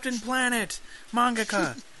 Captain Planet.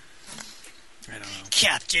 Mangaka. I don't know.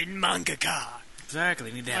 Captain Mangaka.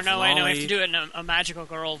 Exactly. Need to have I know. I Lolly. have to do it in a magical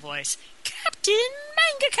girl voice. Captain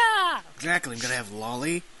Mangaka. Exactly. I'm going to have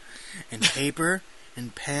Lolly and paper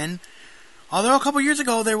and pen. Although a couple years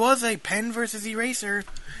ago there was a pen versus eraser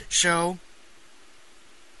show.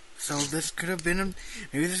 So this could have been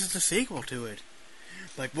maybe this is the sequel to it.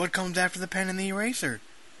 Like, what comes after the pen and the eraser?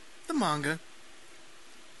 The manga.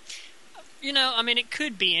 It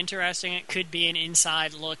could be interesting. It could be an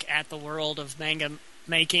inside look at the world of manga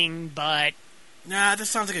making, but Nah, this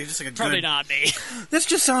sounds like just like a probably good... not be. This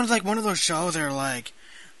just sounds like one of those shows that are like,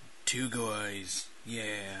 two guys,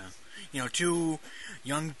 two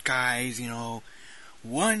young guys,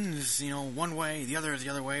 one's, one way, the other is the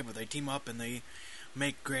other way, but they team up and they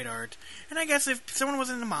make great art. And I guess if someone was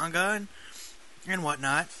into manga and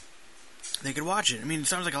whatnot, they could watch it. I mean, it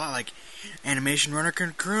sounds like a lot like Animation Runner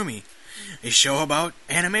Kurumi, a show about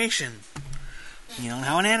animation.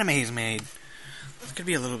 How an anime is made. It could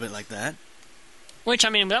be a little bit like that. Which,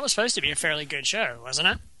 that was supposed to be a fairly good show, wasn't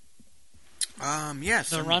it?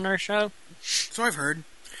 Yes. The Runner show? So I've heard.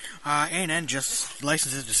 A&N just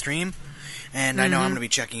licenses to stream, and I know I'm going to be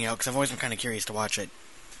checking it out, because I've always been kind of curious to watch it.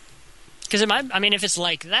 Because if it's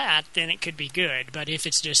like that, then it could be good, but if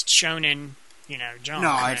it's just shonen, genre...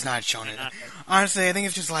 No, it's not shonen. Honestly, I think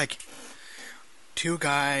it's just like two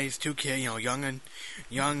guys, two kids,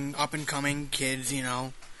 young up-and-coming kids,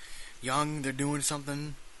 young, they're doing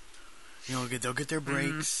something, they'll get their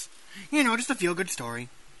breaks, just a feel-good story.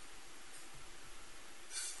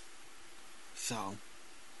 So...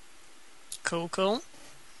 Cool.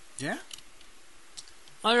 Yeah.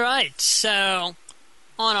 Alright, so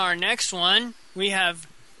on our next one, we have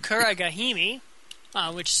Kuragahime,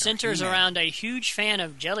 which centers around a huge fan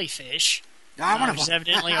of jellyfish. Which is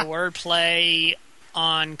evidently a wordplay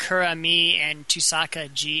on Kurami and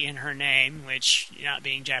Tusaka G in her name, which, not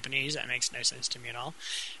being Japanese, that makes no sense to me at all.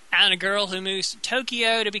 And a girl who moves to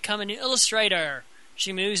Tokyo to become an illustrator.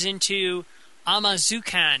 She moves into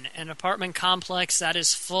Amazukan, an apartment complex that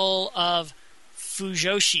is full of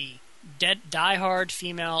fujoshi, diehard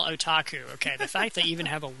female otaku. Okay, the fact they even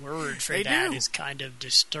have a word for that is kind of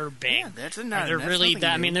disturbing. Yeah, that's they're really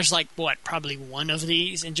that. There's probably one of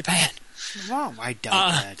these in Japan. Wow, I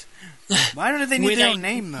doubt that. Why don't they need their own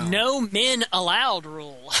name though? No men allowed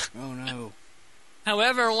rule. Oh no.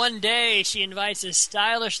 However, one day she invites a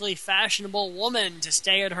stylishly fashionable woman to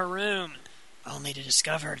stay at her room, only to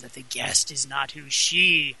discover that the guest is not who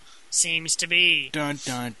she seems to be. Dun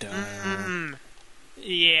dun dun. Mm-hmm.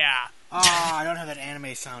 Yeah. I don't have that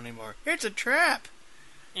anime sound anymore. It's a trap.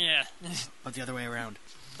 Yeah. But the other way around.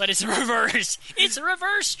 But it's a reverse. It's a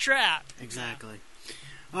reverse trap. Exactly.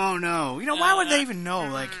 Oh no. Why would they even know?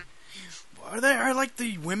 Like, are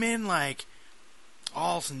the women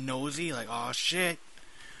all nosy? Like, oh shit,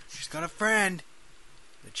 she's got a friend.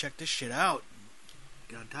 Let's check this shit out.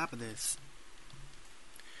 Get on top of this.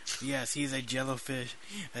 Yes, he's a jellyfish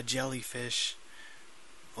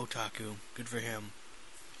otaku. Good for him.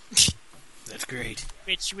 That's great.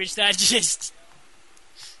 Which that just...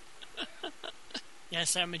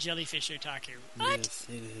 Yes, I'm a jellyfish otaku. What? Yes,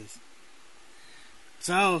 it is.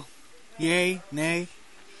 So, yay, nay?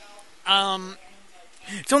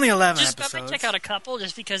 It's only 11 episodes. Just check out a couple,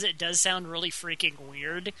 just because it does sound really freaking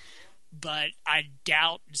weird, but I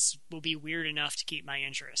doubt this will be weird enough to keep my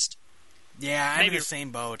interest. Yeah, I'm in the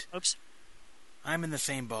same boat. Oops. I'm in the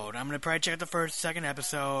same boat. I'm going to probably check out the second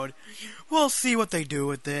episode. We'll see what they do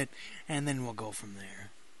with it, and then we'll go from there.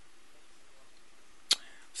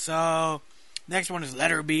 So, next one is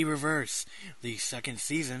Letter B Reverse, the second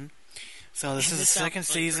season. So this is the second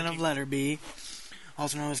season of Letter B,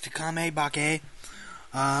 also known as Takame Bake.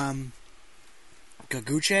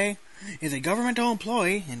 Kaguche is a governmental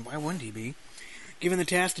employee, and why wouldn't he be, given the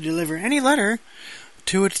task to deliver any letter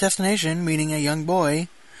to its destination, meaning a young boy,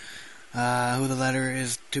 who the letter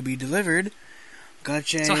is to be delivered.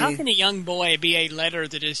 So how can a young boy be a letter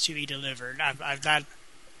that is to be delivered?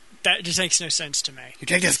 That just makes no sense to me. You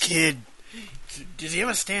take this kid. Does he have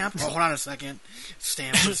a stamp? Oh, hold on a second.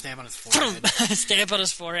 Stamp on his forehead. Stamp on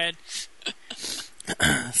his forehead.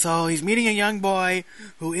 So he's meeting a young boy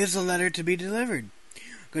who is the letter to be delivered.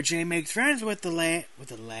 Goche makes friends with the lad,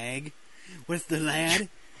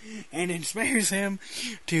 and inspires him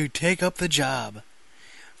to take up the job.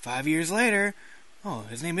 5 years later,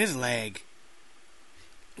 his name is Leg.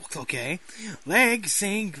 Okay, Leg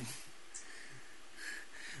seeing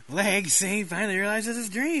finally realizes his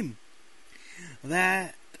dream,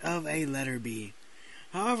 that of a letter B.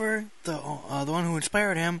 However, the one who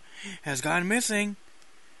inspired him has gone missing,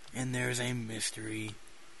 and there's a mystery.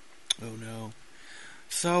 Oh no.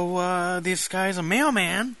 So, this guy's a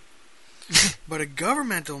mailman, but a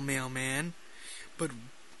governmental mailman, but,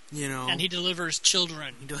 And he delivers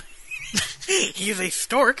children. He's a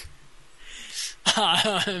stork.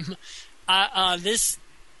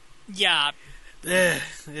 It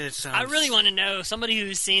sounds... I really want to know, somebody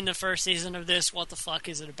who's seen the first season of this, what the fuck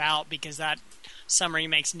is it about, because that summary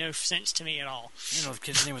makes no sense to me at all. His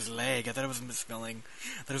kid's name was Leg. I thought it was a misspelling.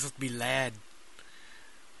 I thought it was supposed to be Lad.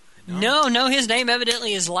 No, his name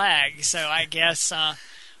evidently is Lag, so I guess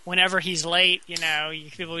whenever he's late,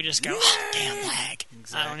 people would just go, oh, damn Lag.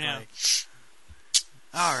 Exactly. I don't know.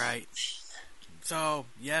 Alright. So,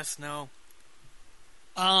 yes, no?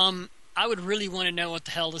 I would really want to know what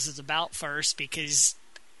the hell this is about first, because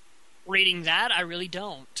reading that, I really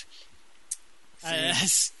don't.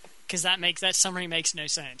 Because that summary makes no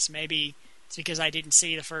sense. Maybe it's because I didn't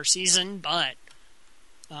see the first season, but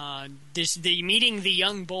the meeting the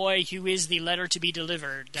young boy who is the letter to be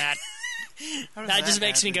delivered, that just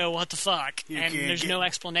makes me go, what the fuck? There's no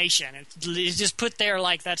explanation. It's just put there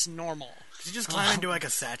like that's normal. You just climb into like a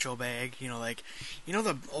satchel bag,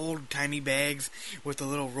 the old timey bags with the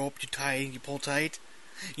little rope you pull tight.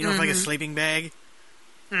 It's like a sleeping bag.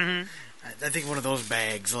 Mm-hmm. I think one of those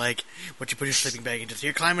bags, like what you put your sleeping bag into. So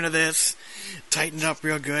you're climbing to this, tighten it up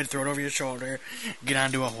real good, throw it over your shoulder, get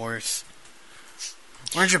onto a horse.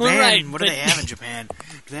 Or in Japan, what do they have in Japan?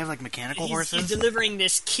 Do they have like mechanical horses? He's delivering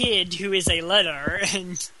this kid who is a letter,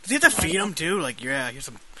 and does he have to feed him too? Like, here's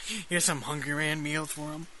some Hungry Man meals for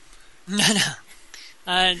him. No.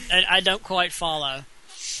 I don't quite follow.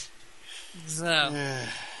 So. I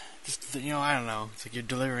don't know. It's like you're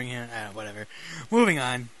delivering him. Whatever. Moving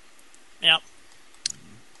on. Yep.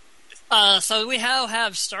 So we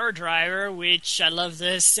have Star Driver, which I love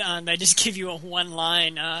this. They just give you a one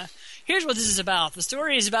line. Here's what this is about. The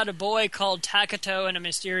story is about a boy called Takato and a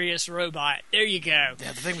mysterious robot. There you go.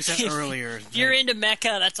 Yeah, the thing we said earlier. If you're into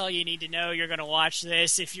mecha, that's all you need to know. You're going to watch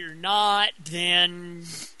this. If you're not, then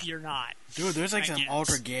you're not. Dude, there's like some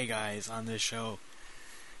ultra gay guys on this show.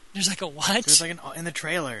 There's like a what? There's like in the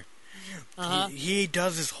trailer. Uh-huh. He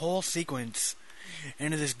does this whole sequence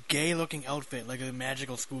into this gay-looking outfit, like a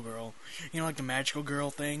magical schoolgirl. Like the magical girl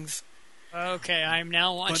things. Okay, I'm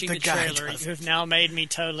now watching the trailer. You have now made me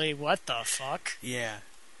totally, what the fuck? Yeah,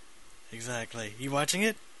 exactly. You watching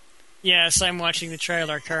it? Yes, I'm watching the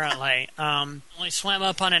trailer currently. Only swam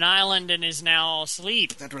up on an island and is now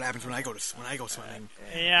asleep. That's what happens when I go swimming.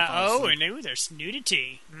 Yeah. And there's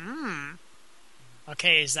nudity.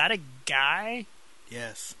 Okay, is that a guy?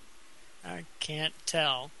 Yes. I can't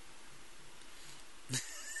tell.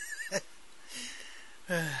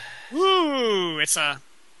 Ooh,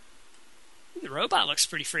 the robot looks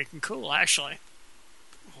pretty freaking cool, actually.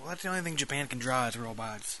 Well, that's the only thing Japan can draw is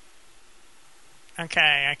robots.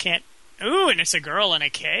 Okay, I can't... Ooh, and it's a girl in a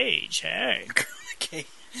cage, hey. Okay.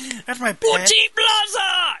 That's my pet. Uchi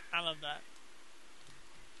Plaza! I love that.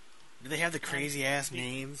 Do they have the crazy-ass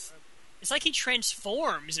names? It's like he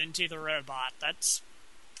transforms into the robot. That's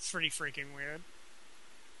pretty freaking weird.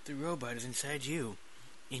 The robot is inside you.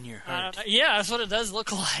 In your heart. Yeah, that's what it does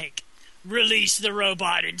look like. Release the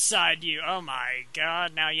robot inside you. Oh my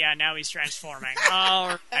god. Now he's transforming.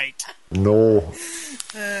 Alright. No.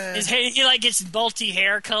 He like gets multi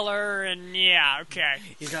hair color and yeah, okay.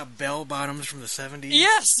 He's got bell bottoms from the 70s.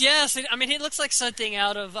 Yes. I mean, he looks like something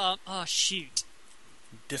out of,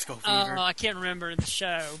 Disco Fever. I can't remember the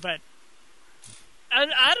show, but I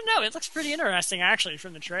don't know. It looks pretty interesting, actually,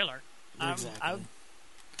 from the trailer. Exactly.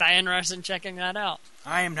 I interested in checking that out.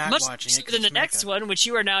 I am not Much watching it. than the next one, which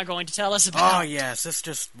you are now going to tell us about. Oh,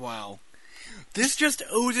 yes. Wow. This just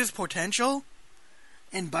oozes potential.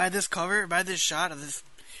 And by this shot of this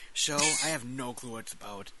show, I have no clue what it's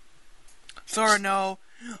about. Sorano,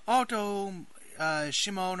 Auto,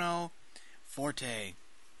 Shimono, Forte.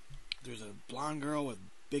 There's a blonde girl with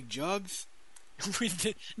big jugs.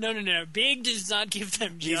 No. Big does not give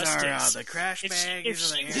them justice. These are the crash bags. If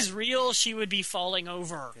she was real, she would be falling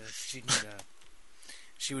over.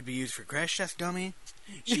 She would be used for crash test dummy.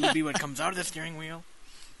 She would be what comes out of the steering wheel.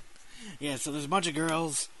 Yeah, so there's a bunch of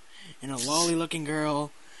girls, and a lolly-looking girl,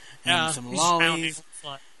 and some lollies.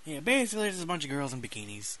 Yeah, basically there's a bunch of girls in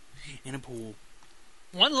bikinis in a pool.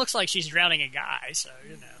 One looks like she's drowning a guy, so,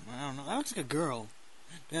 you know. I don't know. That looks like a girl.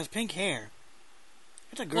 It has pink hair.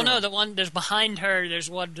 It's a girl. Well, no, the one there's behind her, there's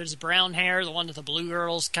brown hair. The one that the blue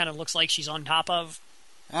girls kind of looks like she's on top of.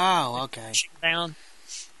 Oh, okay. She's down.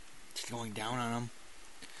 She's going down on them.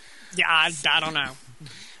 Yeah, I don't know.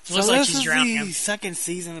 So looks like this she's is drowning the him. second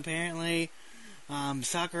season, apparently.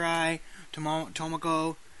 Sakurai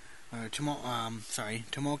Tomoki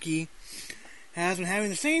has been having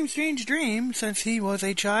the same strange dream since he was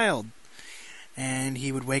a child. And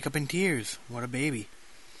he would wake up in tears. What a baby.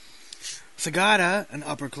 Sagata, an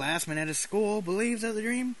upperclassman at his school, believes that the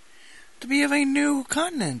dream to be of a new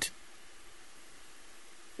continent.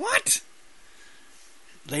 What?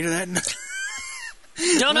 Later that night...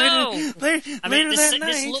 Don't know. Later that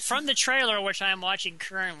night... From the trailer, which I am watching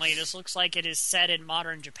currently, this looks like it is set in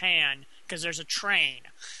modern Japan, because there's a train.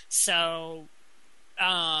 So,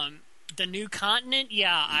 the new continent?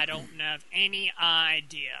 Yeah, I don't have any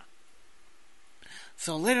idea.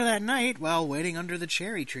 So later that night, while waiting under the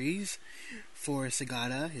cherry trees for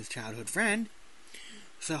Sagata, his childhood friend,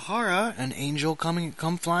 Sahara, an angel,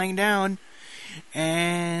 come flying down,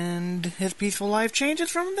 and his peaceful life changes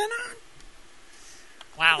from then on.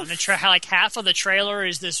 Wow, and like half of the trailer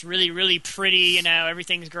is this really, really pretty,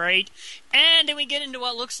 everything's great. And then we get into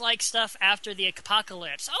what looks like stuff after the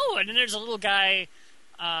apocalypse. Oh, and then there's a little guy,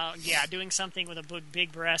 doing something with a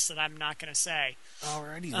big breast that I'm not going to say.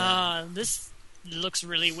 Alrighty then. This looks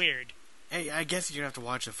really weird. Hey, I guess you'd have to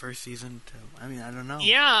watch the first season I don't know.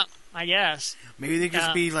 Yeah, I guess. Maybe they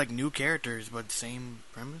just be like new characters, but same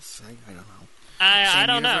premise? I don't know. I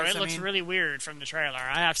don't know. It looks really weird from the trailer,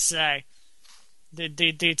 I have to say.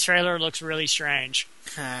 The trailer looks really strange.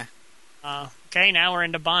 Okay, now we're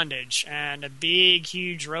into bondage and a big,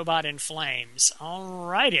 huge robot in flames.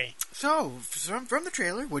 Alrighty. So, from the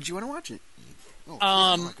trailer, would you want to watch it?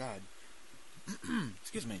 Oh my god.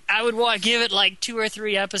 Excuse me. I would give it like 2 or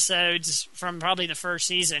 3 episodes from probably the first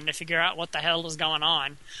season to figure out what the hell is going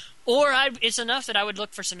on. Or it's enough that I would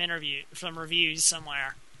look for some reviews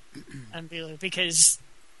somewhere. Because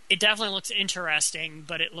it definitely looks interesting,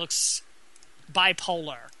 but it looks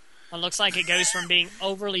bipolar. It looks like it goes from being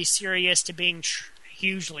overly serious to being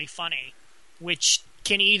hugely funny, which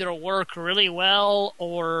can either work really well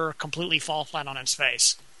or completely fall flat on its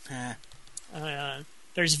face.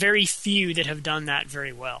 There's very few that have done that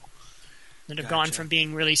very well. That have gone from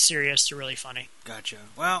being really serious to really funny. Gotcha.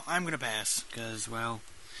 Well, I'm going to pass, because, I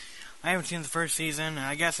haven't seen the first season, and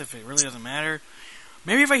I guess if it really doesn't matter,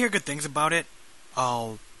 maybe if I hear good things about it,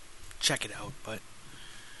 I'll check it out, but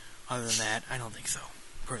other than that, I don't think so,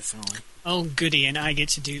 personally. Oh, goody, and I get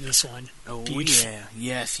to do this one. Oh, yeah.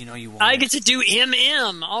 Yes, you won't. I get to do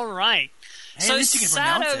MM. All right. Hey, so at least you can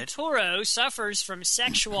pronounce Sato it. Toro suffers from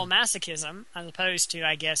sexual masochism, as opposed to,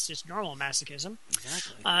 I guess, just normal masochism.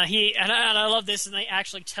 Exactly. And I love this, and they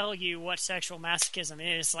actually tell you what sexual masochism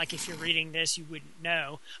is. Like, if you're reading this, you wouldn't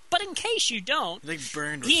know. But in case you don't,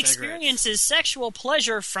 he experiences sexual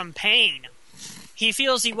pleasure from pain. He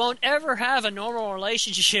feels he won't ever have a normal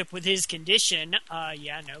relationship with his condition.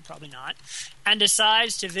 No, probably not. And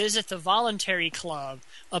decides to visit the Voluntary Club,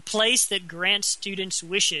 a place that grants students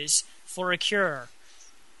wishes for a cure.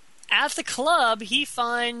 At the club, he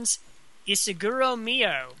finds Isaguro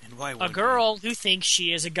Mio, a girl who thinks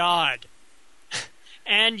she is a god.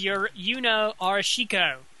 And Yuno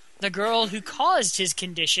Arashiko, the girl who caused his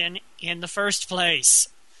condition in the first place.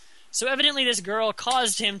 So evidently this girl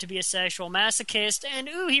caused him to be a sexual masochist, and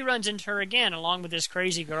he runs into her again, along with this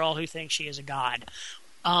crazy girl who thinks she is a god.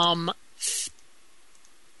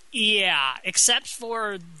 Yeah, except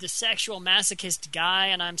for the sexual masochist guy,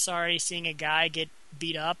 and I'm sorry, seeing a guy get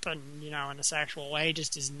beat up and, in a sexual way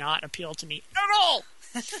just does not appeal to me at all.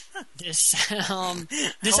 This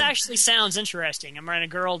actually sounds interesting. A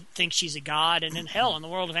girl thinks she's a god, and in the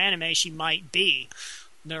world of anime, she might be.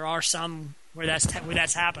 There are some where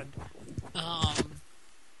that's happened. But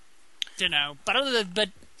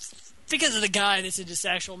because of the guy that's into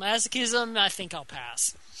sexual masochism, I think I'll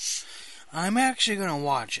pass. I'm actually going to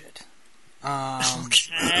watch it.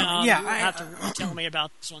 Okay. Yeah, you have to tell me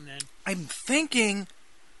about this one then. I'm thinking...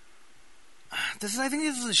 I think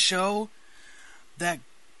this is a show that...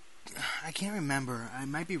 I can't remember. I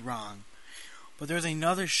might be wrong. But there's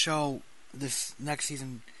another show this next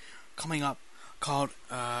season coming up called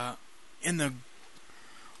In the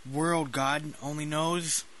World God Only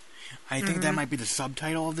Knows. I think that might be the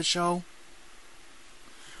subtitle of the show.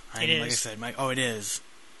 It is. Like I said, it is.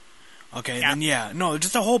 Okay, Yeah. then yeah. No,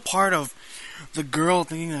 just the whole part of the girl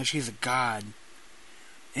thinking that she's a god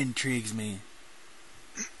intrigues me.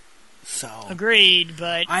 So Agreed,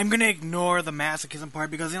 but I'm going to ignore the masochism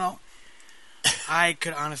part because, I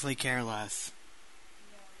could honestly care less.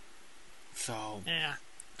 So, yeah.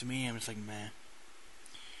 to me, I'm just like, meh.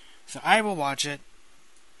 So I will watch it.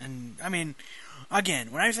 And, I mean,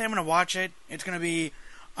 again, when I say I'm going to watch it, it's going to be,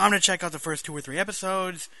 I'm going to check out the first 2 or 3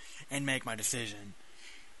 episodes and make my decision.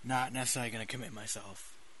 Not necessarily going to commit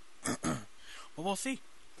myself. But we'll see.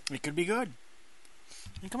 It could be good.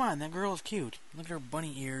 And come on, that girl is cute. Look at her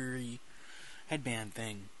bunny ear headband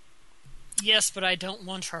thing. Yes, but I don't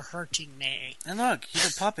want her hurting me. And look,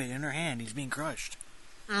 he's a puppet in her hand. He's being crushed.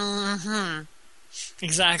 Mm-hmm.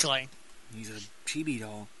 Exactly. He's a chibi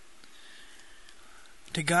doll.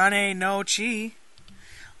 Tagane no Chi,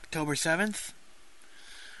 October 7th.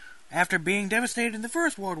 After being devastated in the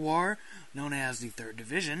First World War, known as the Third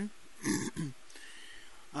Division,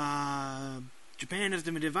 Japan has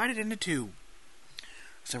been divided into 2.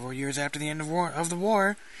 Several years after the end of the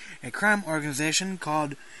war, a crime organization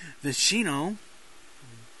called the Shino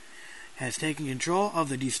has taken control of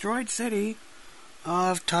the destroyed city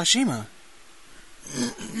of Toshima.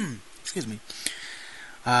 Excuse me.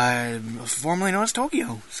 Formerly known as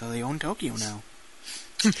Tokyo, so they own Tokyo now.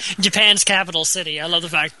 Japan's capital city. I love the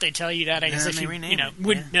fact that they tell you that as if you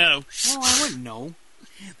wouldn't know. Well, I wouldn't know.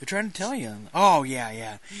 They're trying to tell you. Oh,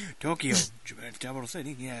 yeah. Tokyo, Japan's capital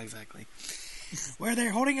city. Yeah, exactly. Where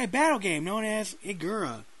they're holding a battle game known as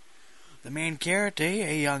Igura. The main character,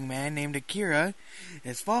 a young man named Akira,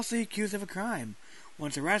 is falsely accused of a crime.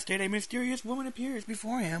 Once arrested, a mysterious woman appears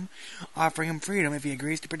before him, offering him freedom if he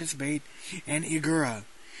agrees to participate in Igura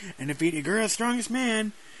and defeat Igura's strongest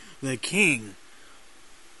man, the king.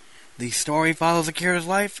 The story follows Akira's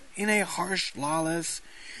life in a harsh, lawless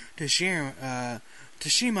Tashima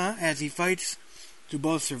as he fights to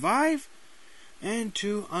both survive and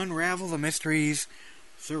to unravel the mysteries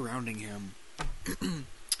surrounding him.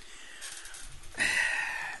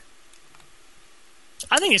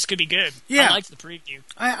 I think this could be good. Yeah. I liked the preview.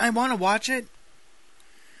 I want to watch it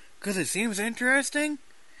because it seems interesting,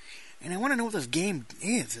 and I want to know what this game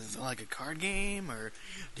is. Is it like a card game, or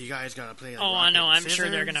do you guys got to play like rock, I know. paper, I'm scissors? sure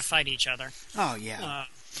they're going to fight each other. Oh, yeah.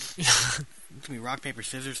 It's going to be rock, paper,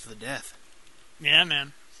 scissors to the death. Yeah,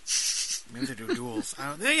 man. Maybe they do duels.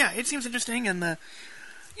 Yeah, it seems interesting, and the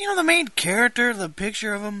main character, the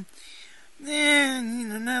picture of him,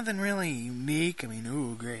 nothing really unique. I mean,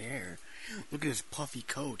 ooh, gray hair. Look at his puffy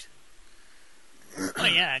coat. Oh,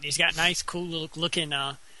 yeah. He's got nice, cool looking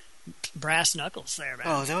brass knuckles there, man.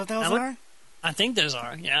 Oh, is that what those are? I think those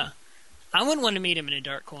are, yeah. I wouldn't want to meet him in a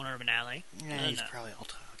dark corner of an alley. Yeah, he's probably all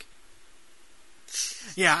talk.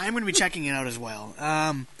 Yeah, I'm going to be checking it out as well.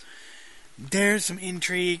 There's some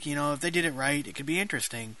intrigue, if they did it right, it could be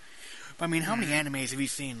interesting. But I mean, how many animes have you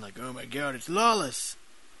seen? Like, oh my god, it's lawless.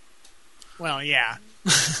 Well, yeah.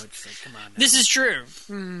 It's like, come on now. This is true.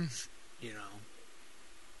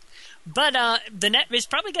 But it's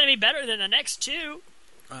probably going to be better than the next 2.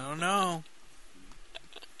 I don't know.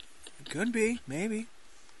 It could be, maybe.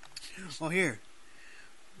 Well, here.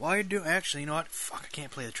 While you're doing... Actually, you know what? Fuck, I can't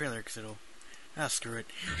play the trailer because it'll... screw it.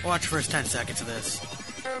 Watch the first 10 seconds of this.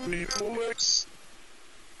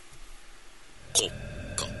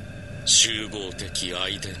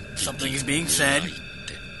 Something is being said.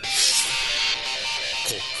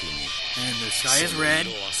 And the sky is red.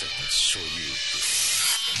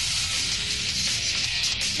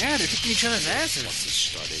 Yeah, they're kicking each other's asses.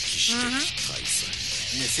 And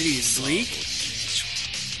the city is bleak.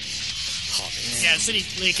 Yeah, the city's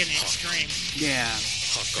bleak in the extreme. Yeah.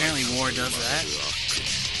 Apparently war does that.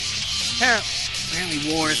 Apparently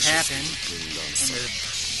wars happen. And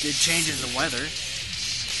it changes the weather.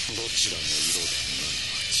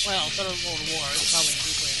 Well, Third World War is probably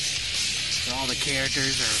nuclear. So all the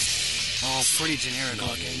characters are all pretty generic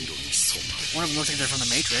looking. One of them looks like they're from the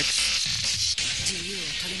Matrix.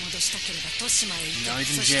 Now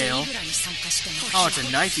he's in jail. Oh, it's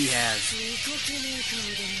a knife he has.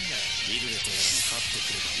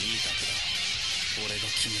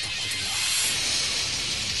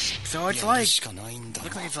 So it's like,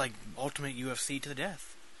 looks like it's like Ultimate UFC to the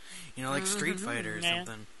death. You know, like Street Fighter or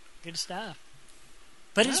something. Good stuff.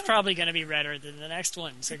 But it's probably going to be redder than the next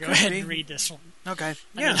one, so go could ahead be. and read this one. Okay. And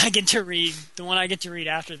then I get to read, the one I get to read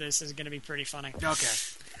after this is going to be pretty funny. Okay.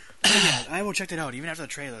 So yeah, I will check it out, even after the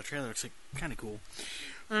trailer. The trailer looks like kind of cool.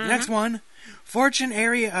 Next one, Fortune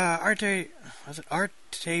Area Arterel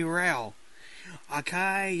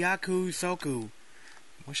Akai Yaku Soku.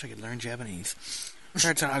 Wish I could learn Japanese.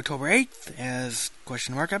 Starts on October 8th as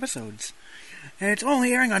question mark episodes. And it's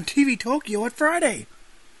only airing on TV Tokyo at Friday.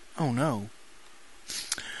 Oh no.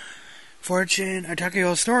 Fortune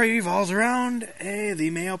Tokyo's story revolves around the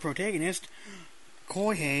male protagonist,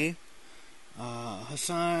 Koihei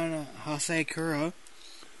Hassan Hasekura,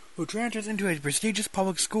 who transfers into a prestigious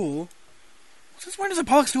public school. Since when is a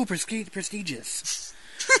public school prestigious?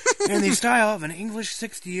 In the style of an English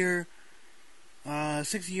sixth-year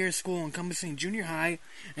school encompassing junior high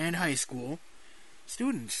and high school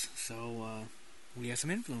students. So, we have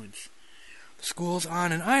some influence. The school's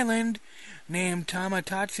on an island named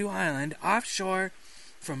Tamatatsu Island, offshore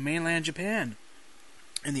from mainland Japan.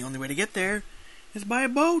 And the only way to get there is by a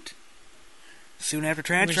boat. Soon after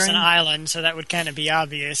transferring... It's an island, so that would kind of be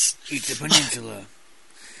obvious. It's a peninsula.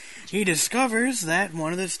 He discovers that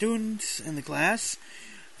one of the students in the class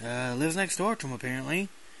lives next door to him, apparently.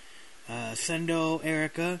 Sendo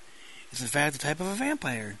Erica is in fact the type of a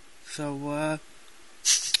vampire. So,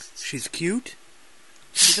 she's cute.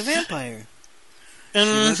 She's a vampire. She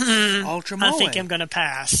looks ultra moe. I think I'm going to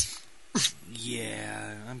pass.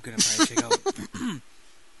 Yeah, I'm going to probably check out...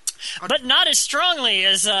 But not as strongly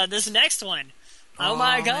as this next one. Oh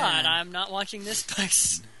my god, man. I'm not watching this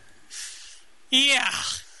place. Yeah.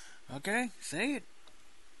 Okay, say it.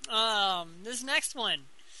 This next one.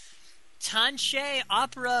 Tanshe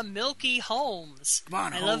Opera Milky Holmes. Come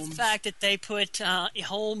on, I Holmes. love the fact that they put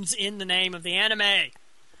Holmes in the name of the anime.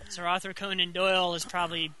 Sir Arthur Conan Doyle is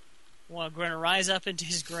probably going to rise up into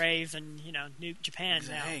his grave and, nuke Japan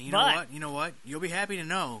now. Hey, you know what? You'll be happy to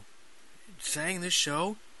know. Saying this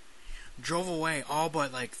show drove away all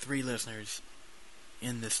but, 3 listeners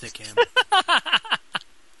in the stick cam.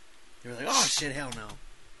 They were like, oh, shit, hell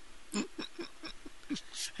no.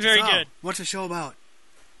 Very good. What's the show about?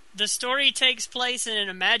 The story takes place in an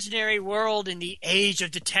imaginary world in the age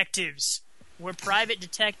of detectives, where private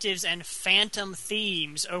detectives and phantom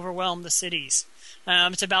thieves overwhelm the cities.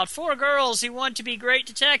 It's about 4 girls who want to be great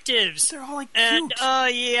detectives. They're all, cute. And,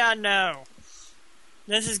 no.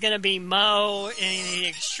 This is going to be Mo in the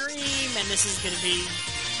extreme, and this is going to be...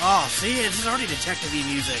 Oh, see? This is already detective-y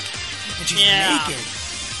music. And she's naked.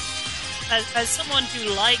 As someone who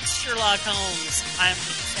likes Sherlock Holmes, I'm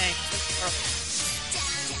saying...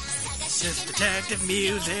 This detective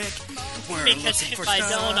music. We're Because looking if for I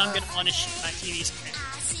stuff. don't, I'm going to want to shoot my TV screen.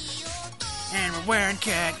 And we're wearing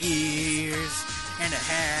cat ears and a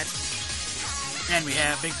hat. And we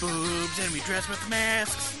have big boobs and we dress with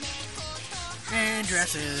masks and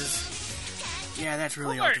dresses. Yeah, that's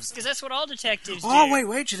really Of course, because that's what all detectives do. Oh,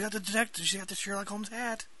 wait, she's got the Sherlock Holmes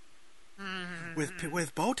hat.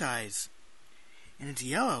 With bow ties. And it's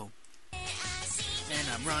yellow. And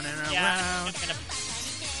I'm running around.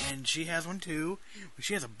 And she has one too.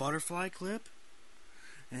 She has a butterfly clip.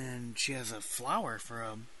 And she has a flower for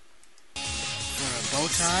a bow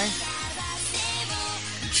tie.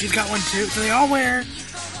 And she's got one too. So they all wear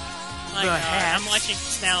My God, I'm watching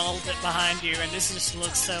this now a little bit behind you, and this just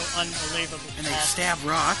looks so unbelievable. And they stab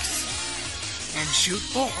rocks and shoot.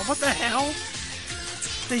 Oh, what the hell?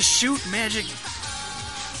 They shoot magic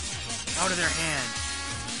out of their hand.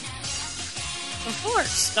 Of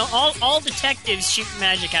course. All detectives shoot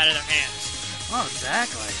magic out of their hands. Oh,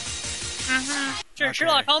 exactly. Sure, Okay.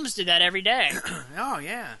 Sherlock Holmes did that every day. Oh,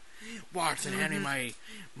 yeah. Watson handing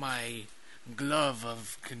my glove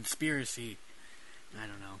of conspiracy. I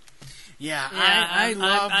don't know. Yeah, I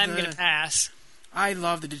love I'm going to pass. I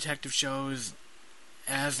love the detective shows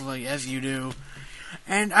as you do.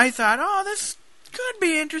 And I thought, oh, this could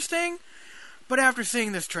be interesting. But after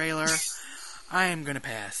seeing this trailer, I am going to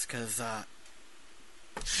pass, because,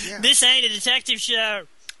 yeah. This ain't a detective show.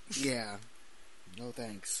 Yeah. No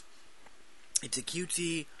thanks. It's a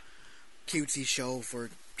cutesy show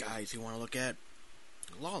for guys who want to look at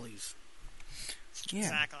lollies. Yeah.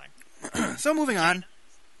 Exactly. So moving on.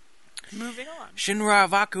 Moving on. Shinra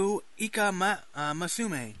Vaku Ika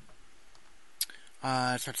Masume.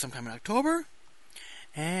 It starts sometime in October.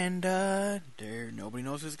 And nobody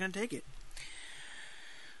knows who's going to take it.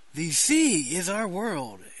 The sea is our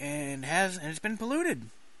world, and it's been polluted.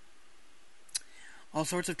 All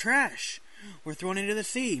sorts of trash were thrown into the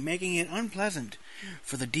sea, making it unpleasant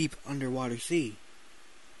for the deep underwater sea.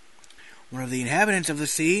 One of the inhabitants of the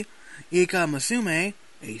sea, Ika Masume,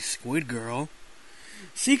 a squid girl,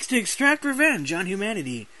 seeks to extract revenge on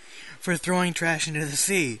humanity for throwing trash into the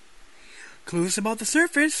sea. Clueless about the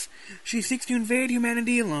surface, she seeks to invade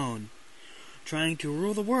humanity alone, trying to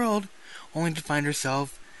rule the world, only to find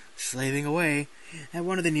herself slaving away at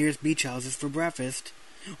one of the nearest beach houses for breakfast,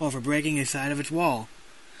 or for breaking a side of its wall.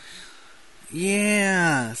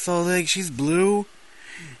 Yeah, so like she's blue,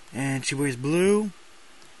 and she wears blue,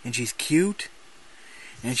 and she's cute,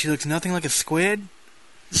 and she looks nothing like a squid,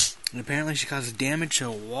 and apparently she causes damage to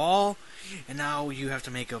a wall, and now you have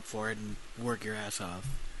to make up for it and work your ass off.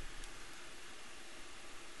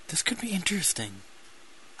 This could be interesting.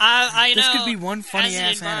 I This know. could be one funny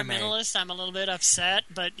ass As an anime. environmentalist, I'm a little bit upset,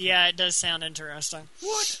 but yeah, it does sound interesting.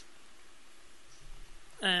 What?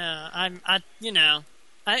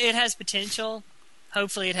 It has potential.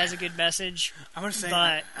 Hopefully, it has a good message. I'm gonna say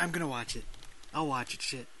but I'm gonna watch it. I'll watch it.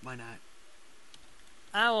 Shit, why not?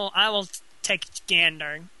 I will take a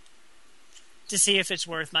gander to see if it's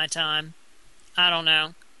worth my time. I don't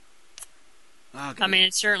know. Okay. I mean,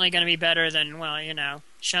 it's certainly going to be better than,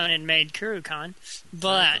 Shonen Maid Kurukan.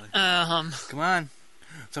 But, Come on.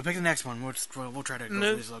 So pick the next one. We'll try to go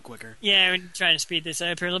through this a little quicker. yeah, we're trying to speed this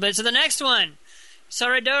up here a little bit. So the next one,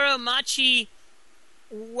 Sorodoro Machi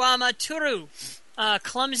Wamaturu.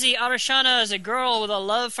 Clumsy Arashana is a girl with a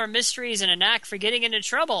love for mysteries and a knack for getting into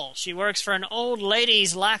trouble. She works for an old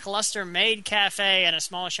ladies' lackluster maid cafe in a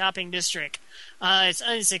small shopping district. It's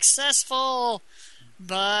unsuccessful,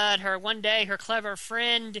 but one day her clever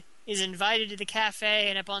friend is invited to the cafe,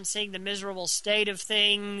 and upon seeing the miserable state of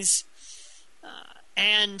things,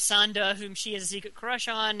 Anne Sanda, whom she has a secret crush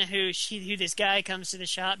on, who this guy comes to the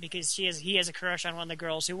shop because he has a crush on one of the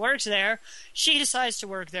girls who works there, she decides to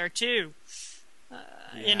work there too.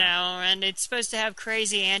 And it's supposed to have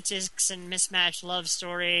crazy antics and mismatched love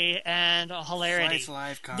story and a hilarity. Slice of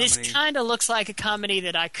life comedy. This kind of looks like a comedy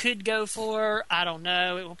that I could go for. I don't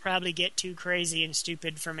know. It will probably get too crazy and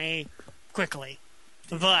stupid for me quickly.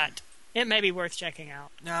 But it may be worth checking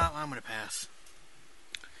out. No, I'm gonna pass.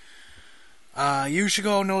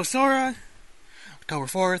 Yushigo no Sora, October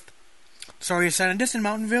 4th. Story is set in a distant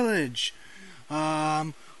mountain village.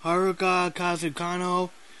 Haruka Kazukano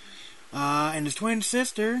and his twin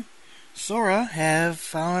sister, Sora, have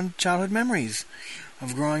found childhood memories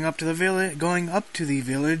of going up to the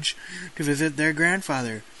village to visit their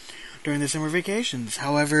grandfather during the summer vacations.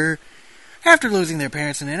 However, after losing their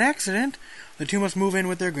parents in an accident, the two must move in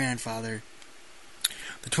with their grandfather.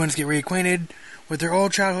 The twins get reacquainted with their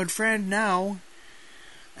old childhood friend now,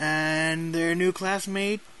 and their new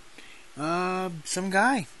classmate, some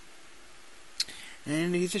guy.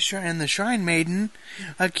 And he's the shrine maiden,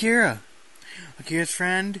 Akira. Akira's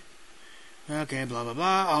friend. Okay, blah blah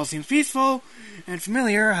blah. All seems peaceful and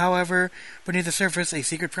familiar. However, beneath the surface, a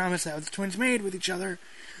secret promise that the twins made with each other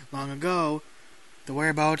long ago. The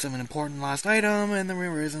whereabouts of an important lost item and the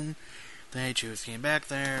reason they choose came back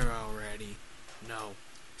there already. No.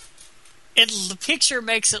 The picture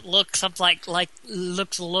makes it look something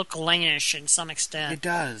looks Langish in some extent. It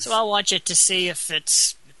does. So I'll watch it to see if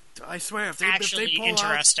it's I swear, if they pull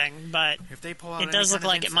interesting. out, but if they pull out it does look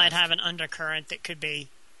like it might incest, have an undercurrent that could be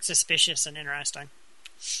suspicious and interesting.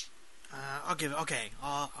 I'll give it. Okay,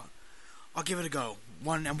 I'll give it a go.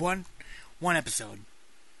 One episode.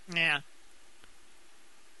 Yeah.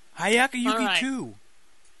 Hayaka Yuki right. 2.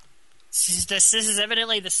 This is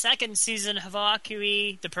evidently the second season of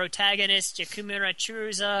Akui. The protagonist, Yakumura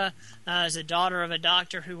Churuza, is the daughter of a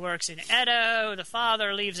doctor who works in Edo. The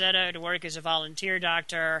father leaves Edo to work as a volunteer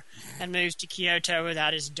doctor and moves to Kyoto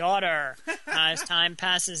without his daughter. As time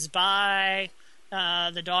passes by,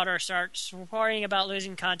 the daughter starts worrying about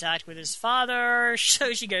losing contact with his father,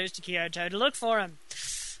 so she goes to Kyoto to look for him.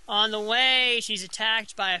 On the way, she's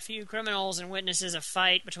attacked by a few criminals and witnesses a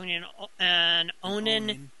fight between an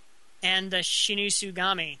Onin and the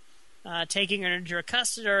Shinusugami, taking her into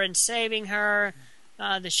custody and saving her.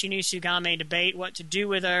 The Shinusugami debate what to do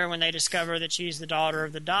with her when they discover that she's the daughter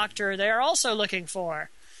of the doctor they are also looking for.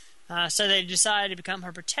 So they decide to become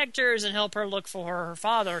her protectors and help her look for her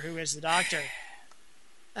father, who is the doctor.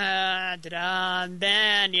 Then,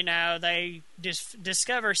 they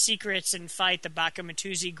discover secrets and fight the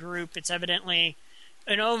Bakamatuzi group. It's evidently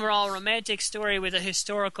an overall romantic story with a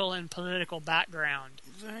historical and political background.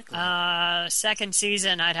 Exactly. Second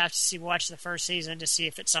season, I'd have to watch the first season to see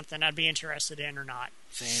if it's something I'd be interested in or not.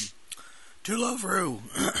 Same. To Love Ru.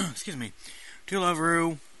 Excuse me. To Love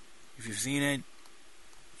Ru. If you've seen it,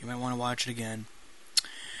 you might want to watch it again.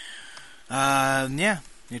 Yeah.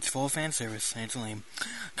 It's full of fan service. It's lame.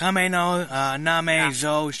 Kame no Name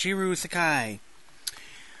Zo Shiru Sakai.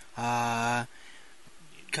 Kaimiya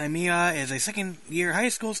is a second-year high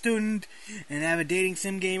school student and an avid dating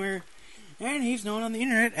sim gamer, and he's known on the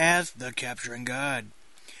internet as the Capturing God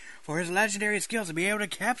for his legendary skills to be able to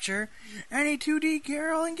capture any 2D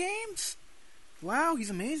girl in games. Wow, he's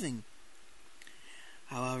amazing.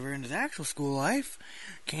 However, in his actual school life,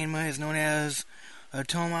 Kaimiya is known as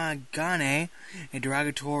Tomagane, a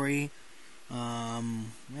derogatory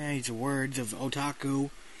these are words of otaku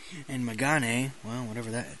and magane, well,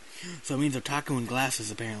 whatever that is. So it means otaku and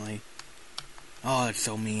glasses, apparently. Oh, that's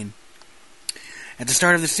so mean. At the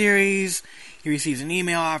start of the series, he receives an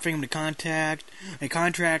email offering him a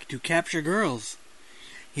contract to capture girls.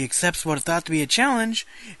 He accepts what is thought to be a challenge,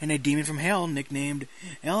 and a demon from hell, nicknamed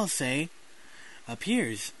Elise,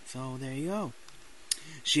 appears. So there you go.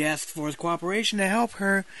 She asks for his cooperation to help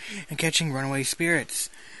her in catching runaway spirits.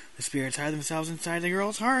 The spirits hide themselves inside the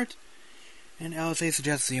girl's heart, and Elise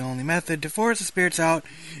suggests the only method to force the spirits out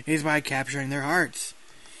is by capturing their hearts.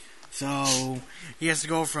 So, he has to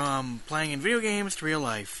go from playing in video games to real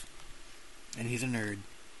life. And he's a nerd.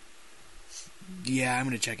 Yeah, I'm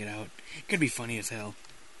gonna check it out. It could be funny as hell.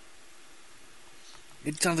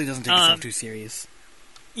 It sounds like it doesn't take itself too serious.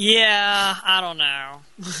 Yeah, I don't know.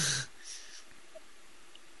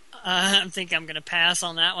 I think I'm going to pass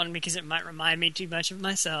on that one because it might remind me too much of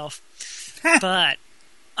myself. But,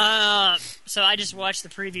 so I just watched the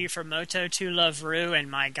preview for Moto to Love Ru, and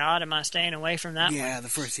my God, am I staying away from that one? Yeah, the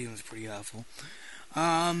first season was pretty awful.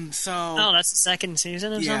 Oh, that's the second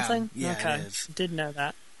season of something? Yeah, okay. it is. Didn't know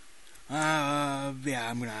that. Yeah,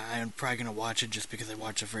 I'm probably gonna watch it just because I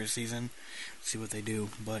watched the first season, see what they do.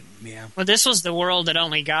 But yeah. Well, this was the world that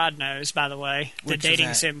only God knows, by the way. The Which is dating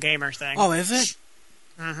that? sim gamer thing. Oh, is it?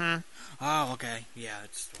 Mm-hmm. Oh, okay. Yeah,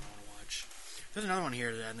 it's the one I want to watch. There's another one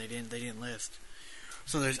here that they didn't list.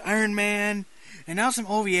 So there's Iron Man, and now some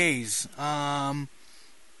OVAs.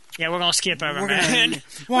 Yeah, we're gonna skip over, We're man. gonna,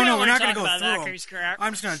 well, no, we're not gonna talk go about that through 'cause them. crap.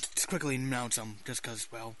 I'm just gonna quickly announce them, just because,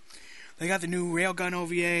 well, they got the new Railgun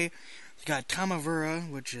OVA. They got Tamavura,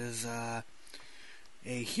 which is a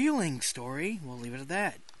healing story. We'll leave it at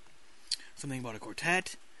that. Something about a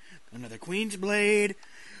quartet. Another Queen's Blade.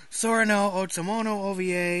 Sorano Otsumono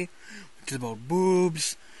OVA, which is about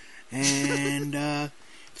boobs. And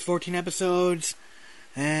it's 14 episodes.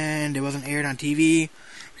 And it wasn't aired on TV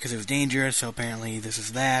because it was dangerous, so apparently this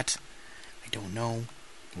is that. I don't know.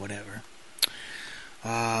 Whatever.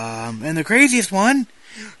 And the craziest one,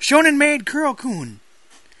 Shonen Maid Kuro-kun.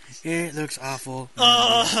 It looks awful.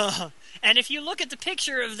 And if you look at the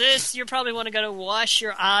picture of this, you probably want to go to wash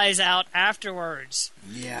your eyes out afterwards.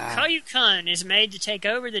 Yeah. Koyu-kun is made to take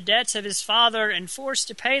over the debts of his father and forced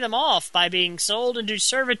to pay them off by being sold into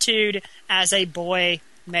servitude as a boy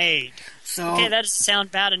maid. So, Okay, that doesn't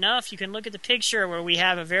sound bad enough. You can look at the picture where we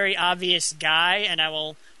have a very obvious guy, and I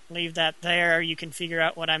will leave that there. You can figure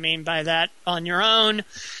out what I mean by that on your own.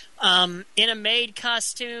 In a maid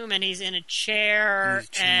costume, and he's in a chair,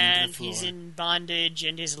 and he's in bondage,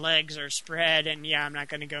 and his legs are spread, and yeah, I'm not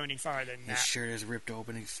going to go any farther than his that. shirt is ripped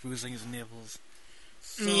open, exposing his nipples.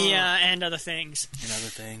 So, Yeah, and other things.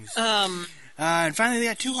 And finally, they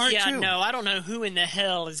got 2 Heart 2. Yeah, no, I don't know who in the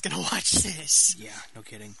hell is going to watch this. Yeah, no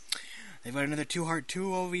kidding. They've got another 2 Heart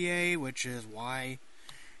 2 OVA, which is why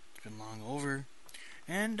it's been long over.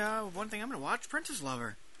 And one thing I'm going to watch, Princess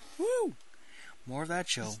Lover. Woo! More of that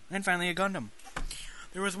show. And finally, a Gundam.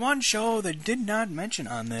 There was one show that did not mention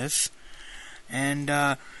on this, and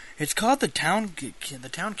it's called The Town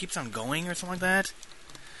Keeps on Going, or something like that.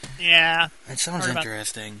 Yeah. It sounds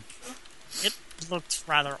interesting. It looked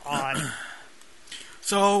rather odd.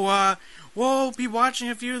 So, we'll be watching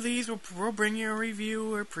a few of these. We'll bring you a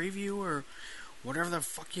review or preview or whatever the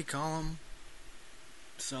fuck you call them.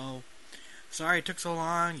 So, sorry it took so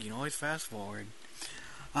long. You can always fast forward.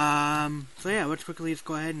 So yeah, let's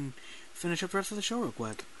go ahead and finish up the rest of the show real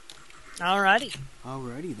quick. Alrighty.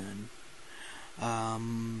 Alrighty then.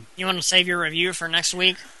 You want to save your review for next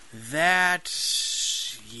week?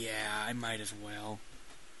 Yeah, I might as well.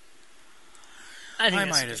 I think I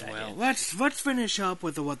that's might a as good well. idea. Let's finish up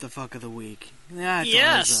with the what the fuck of the week. That's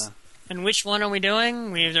Yes. always, And which one are we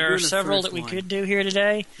doing? There We're are the several first that we one. could do here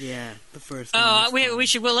today. yeah, the first Oh, one. we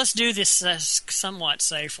should. Well, let's do this somewhat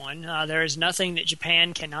safe one. There is nothing that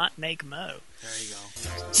Japan cannot make mo. There you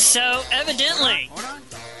go. So evidently, Hold on.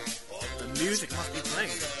 The music must be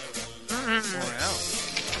playing. Or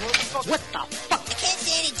else. What the fuck? You can't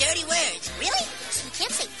say any dirty words. Really? So you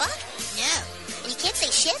can't say fuck? No. And you can't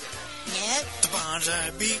say shit? No. The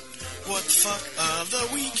Bonsai Beat, what the fuck of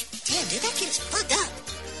the week? Damn, dude, that kid is fucked up.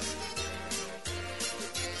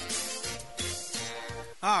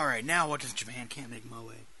 Alright, now what does Japan can't make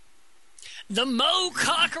moe? The Mo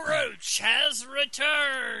cockroach has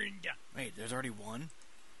returned. Wait, there's already one?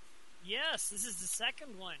 Yes, this is the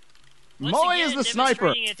second one. Moe is the sniper.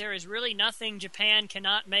 Demonstrating that there is really nothing Japan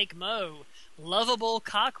cannot make Mo. Lovable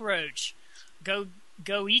cockroach.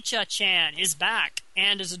 Goicha-chan is back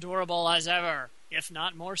and as adorable as ever, if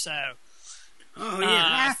not more so. Oh,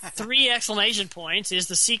 yeah. 3 exclamation points is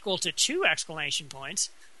the sequel to 2 exclamation points.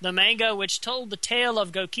 The manga which told the tale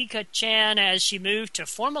of Gokika-chan as she moved to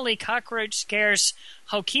formerly cockroach-scarce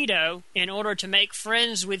Hokkaido in order to make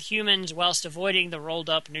friends with humans whilst avoiding the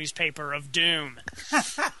rolled-up newspaper of doom.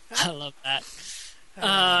 I love that.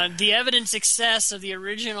 The evident success of the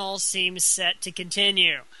original seems set to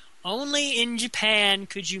continue. Only in Japan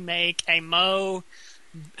could you make a Mo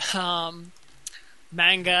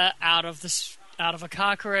manga out of a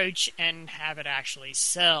cockroach and have it actually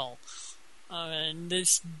sell. And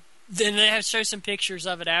then they have show some pictures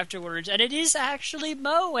of it afterwards, and it is actually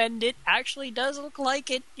Mo, and it actually does look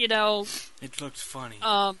like it. It looks funny.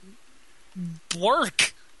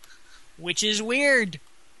 Work, which is weird,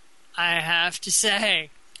 I have to say.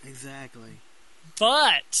 Exactly.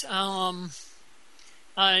 But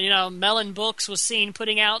Melon Books was seen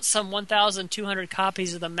putting out some 1,200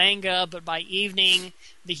 copies of the manga, but by evening,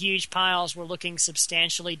 the huge piles were looking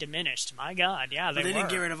substantially diminished. My God, yeah, they didn't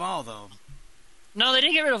get rid of all, though. No, they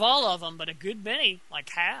didn't get rid of all of them, but a good many, like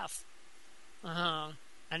half. And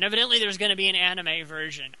evidently there's going to be an anime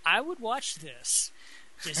version. I would watch this.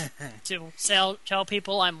 Just to tell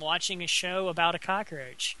people I'm watching a show about a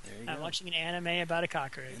cockroach. I'm watching an anime about a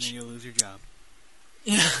cockroach. And then you'll lose your job.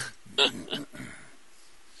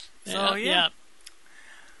 Yeah.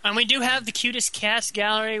 And we do have the cutest cast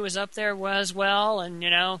gallery was up there as well, and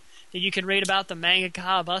that you can read about the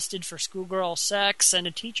mangaka busted for schoolgirl sex and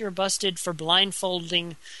a teacher busted for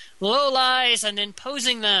blindfolding lowlies and then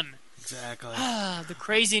posing them. Exactly. The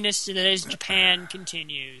craziness that is Japan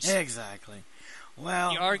continues. Exactly.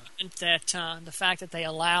 Well, the argument that the fact that they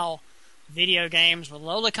allow video games with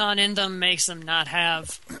lolicon in them makes them not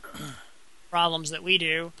have problems that we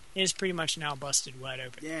do is pretty much now busted wide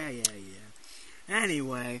open. Yeah.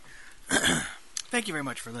 Anyway, thank you very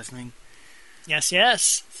much for listening. Yes.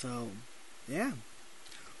 So, yeah.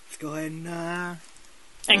 Let's go ahead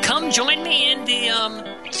and come join me in the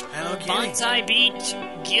Hello Kitty. Bonsai Beat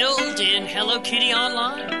Guild in Hello Kitty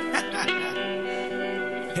Online.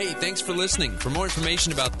 Hey, thanks for listening. For more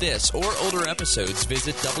information about this or older episodes,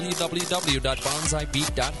 visit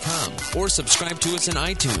www.bonsaibeat.com or subscribe to us in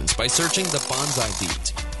iTunes by searching The Bonsai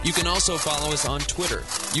Beat. You can also follow us on Twitter,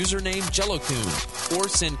 username JelloCoon, or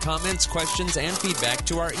send comments, questions, and feedback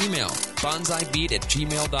to our email,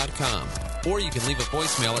 bonsaibeat@gmail.com. Or you can leave a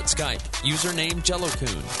voicemail at Skype, username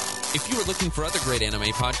JelloCoon. If you are looking for other great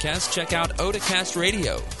anime podcasts, check out Otacast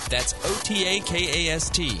Radio. That's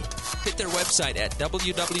Otakast. Hit their website at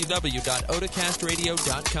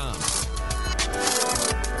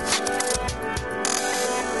www.otacastradio.com.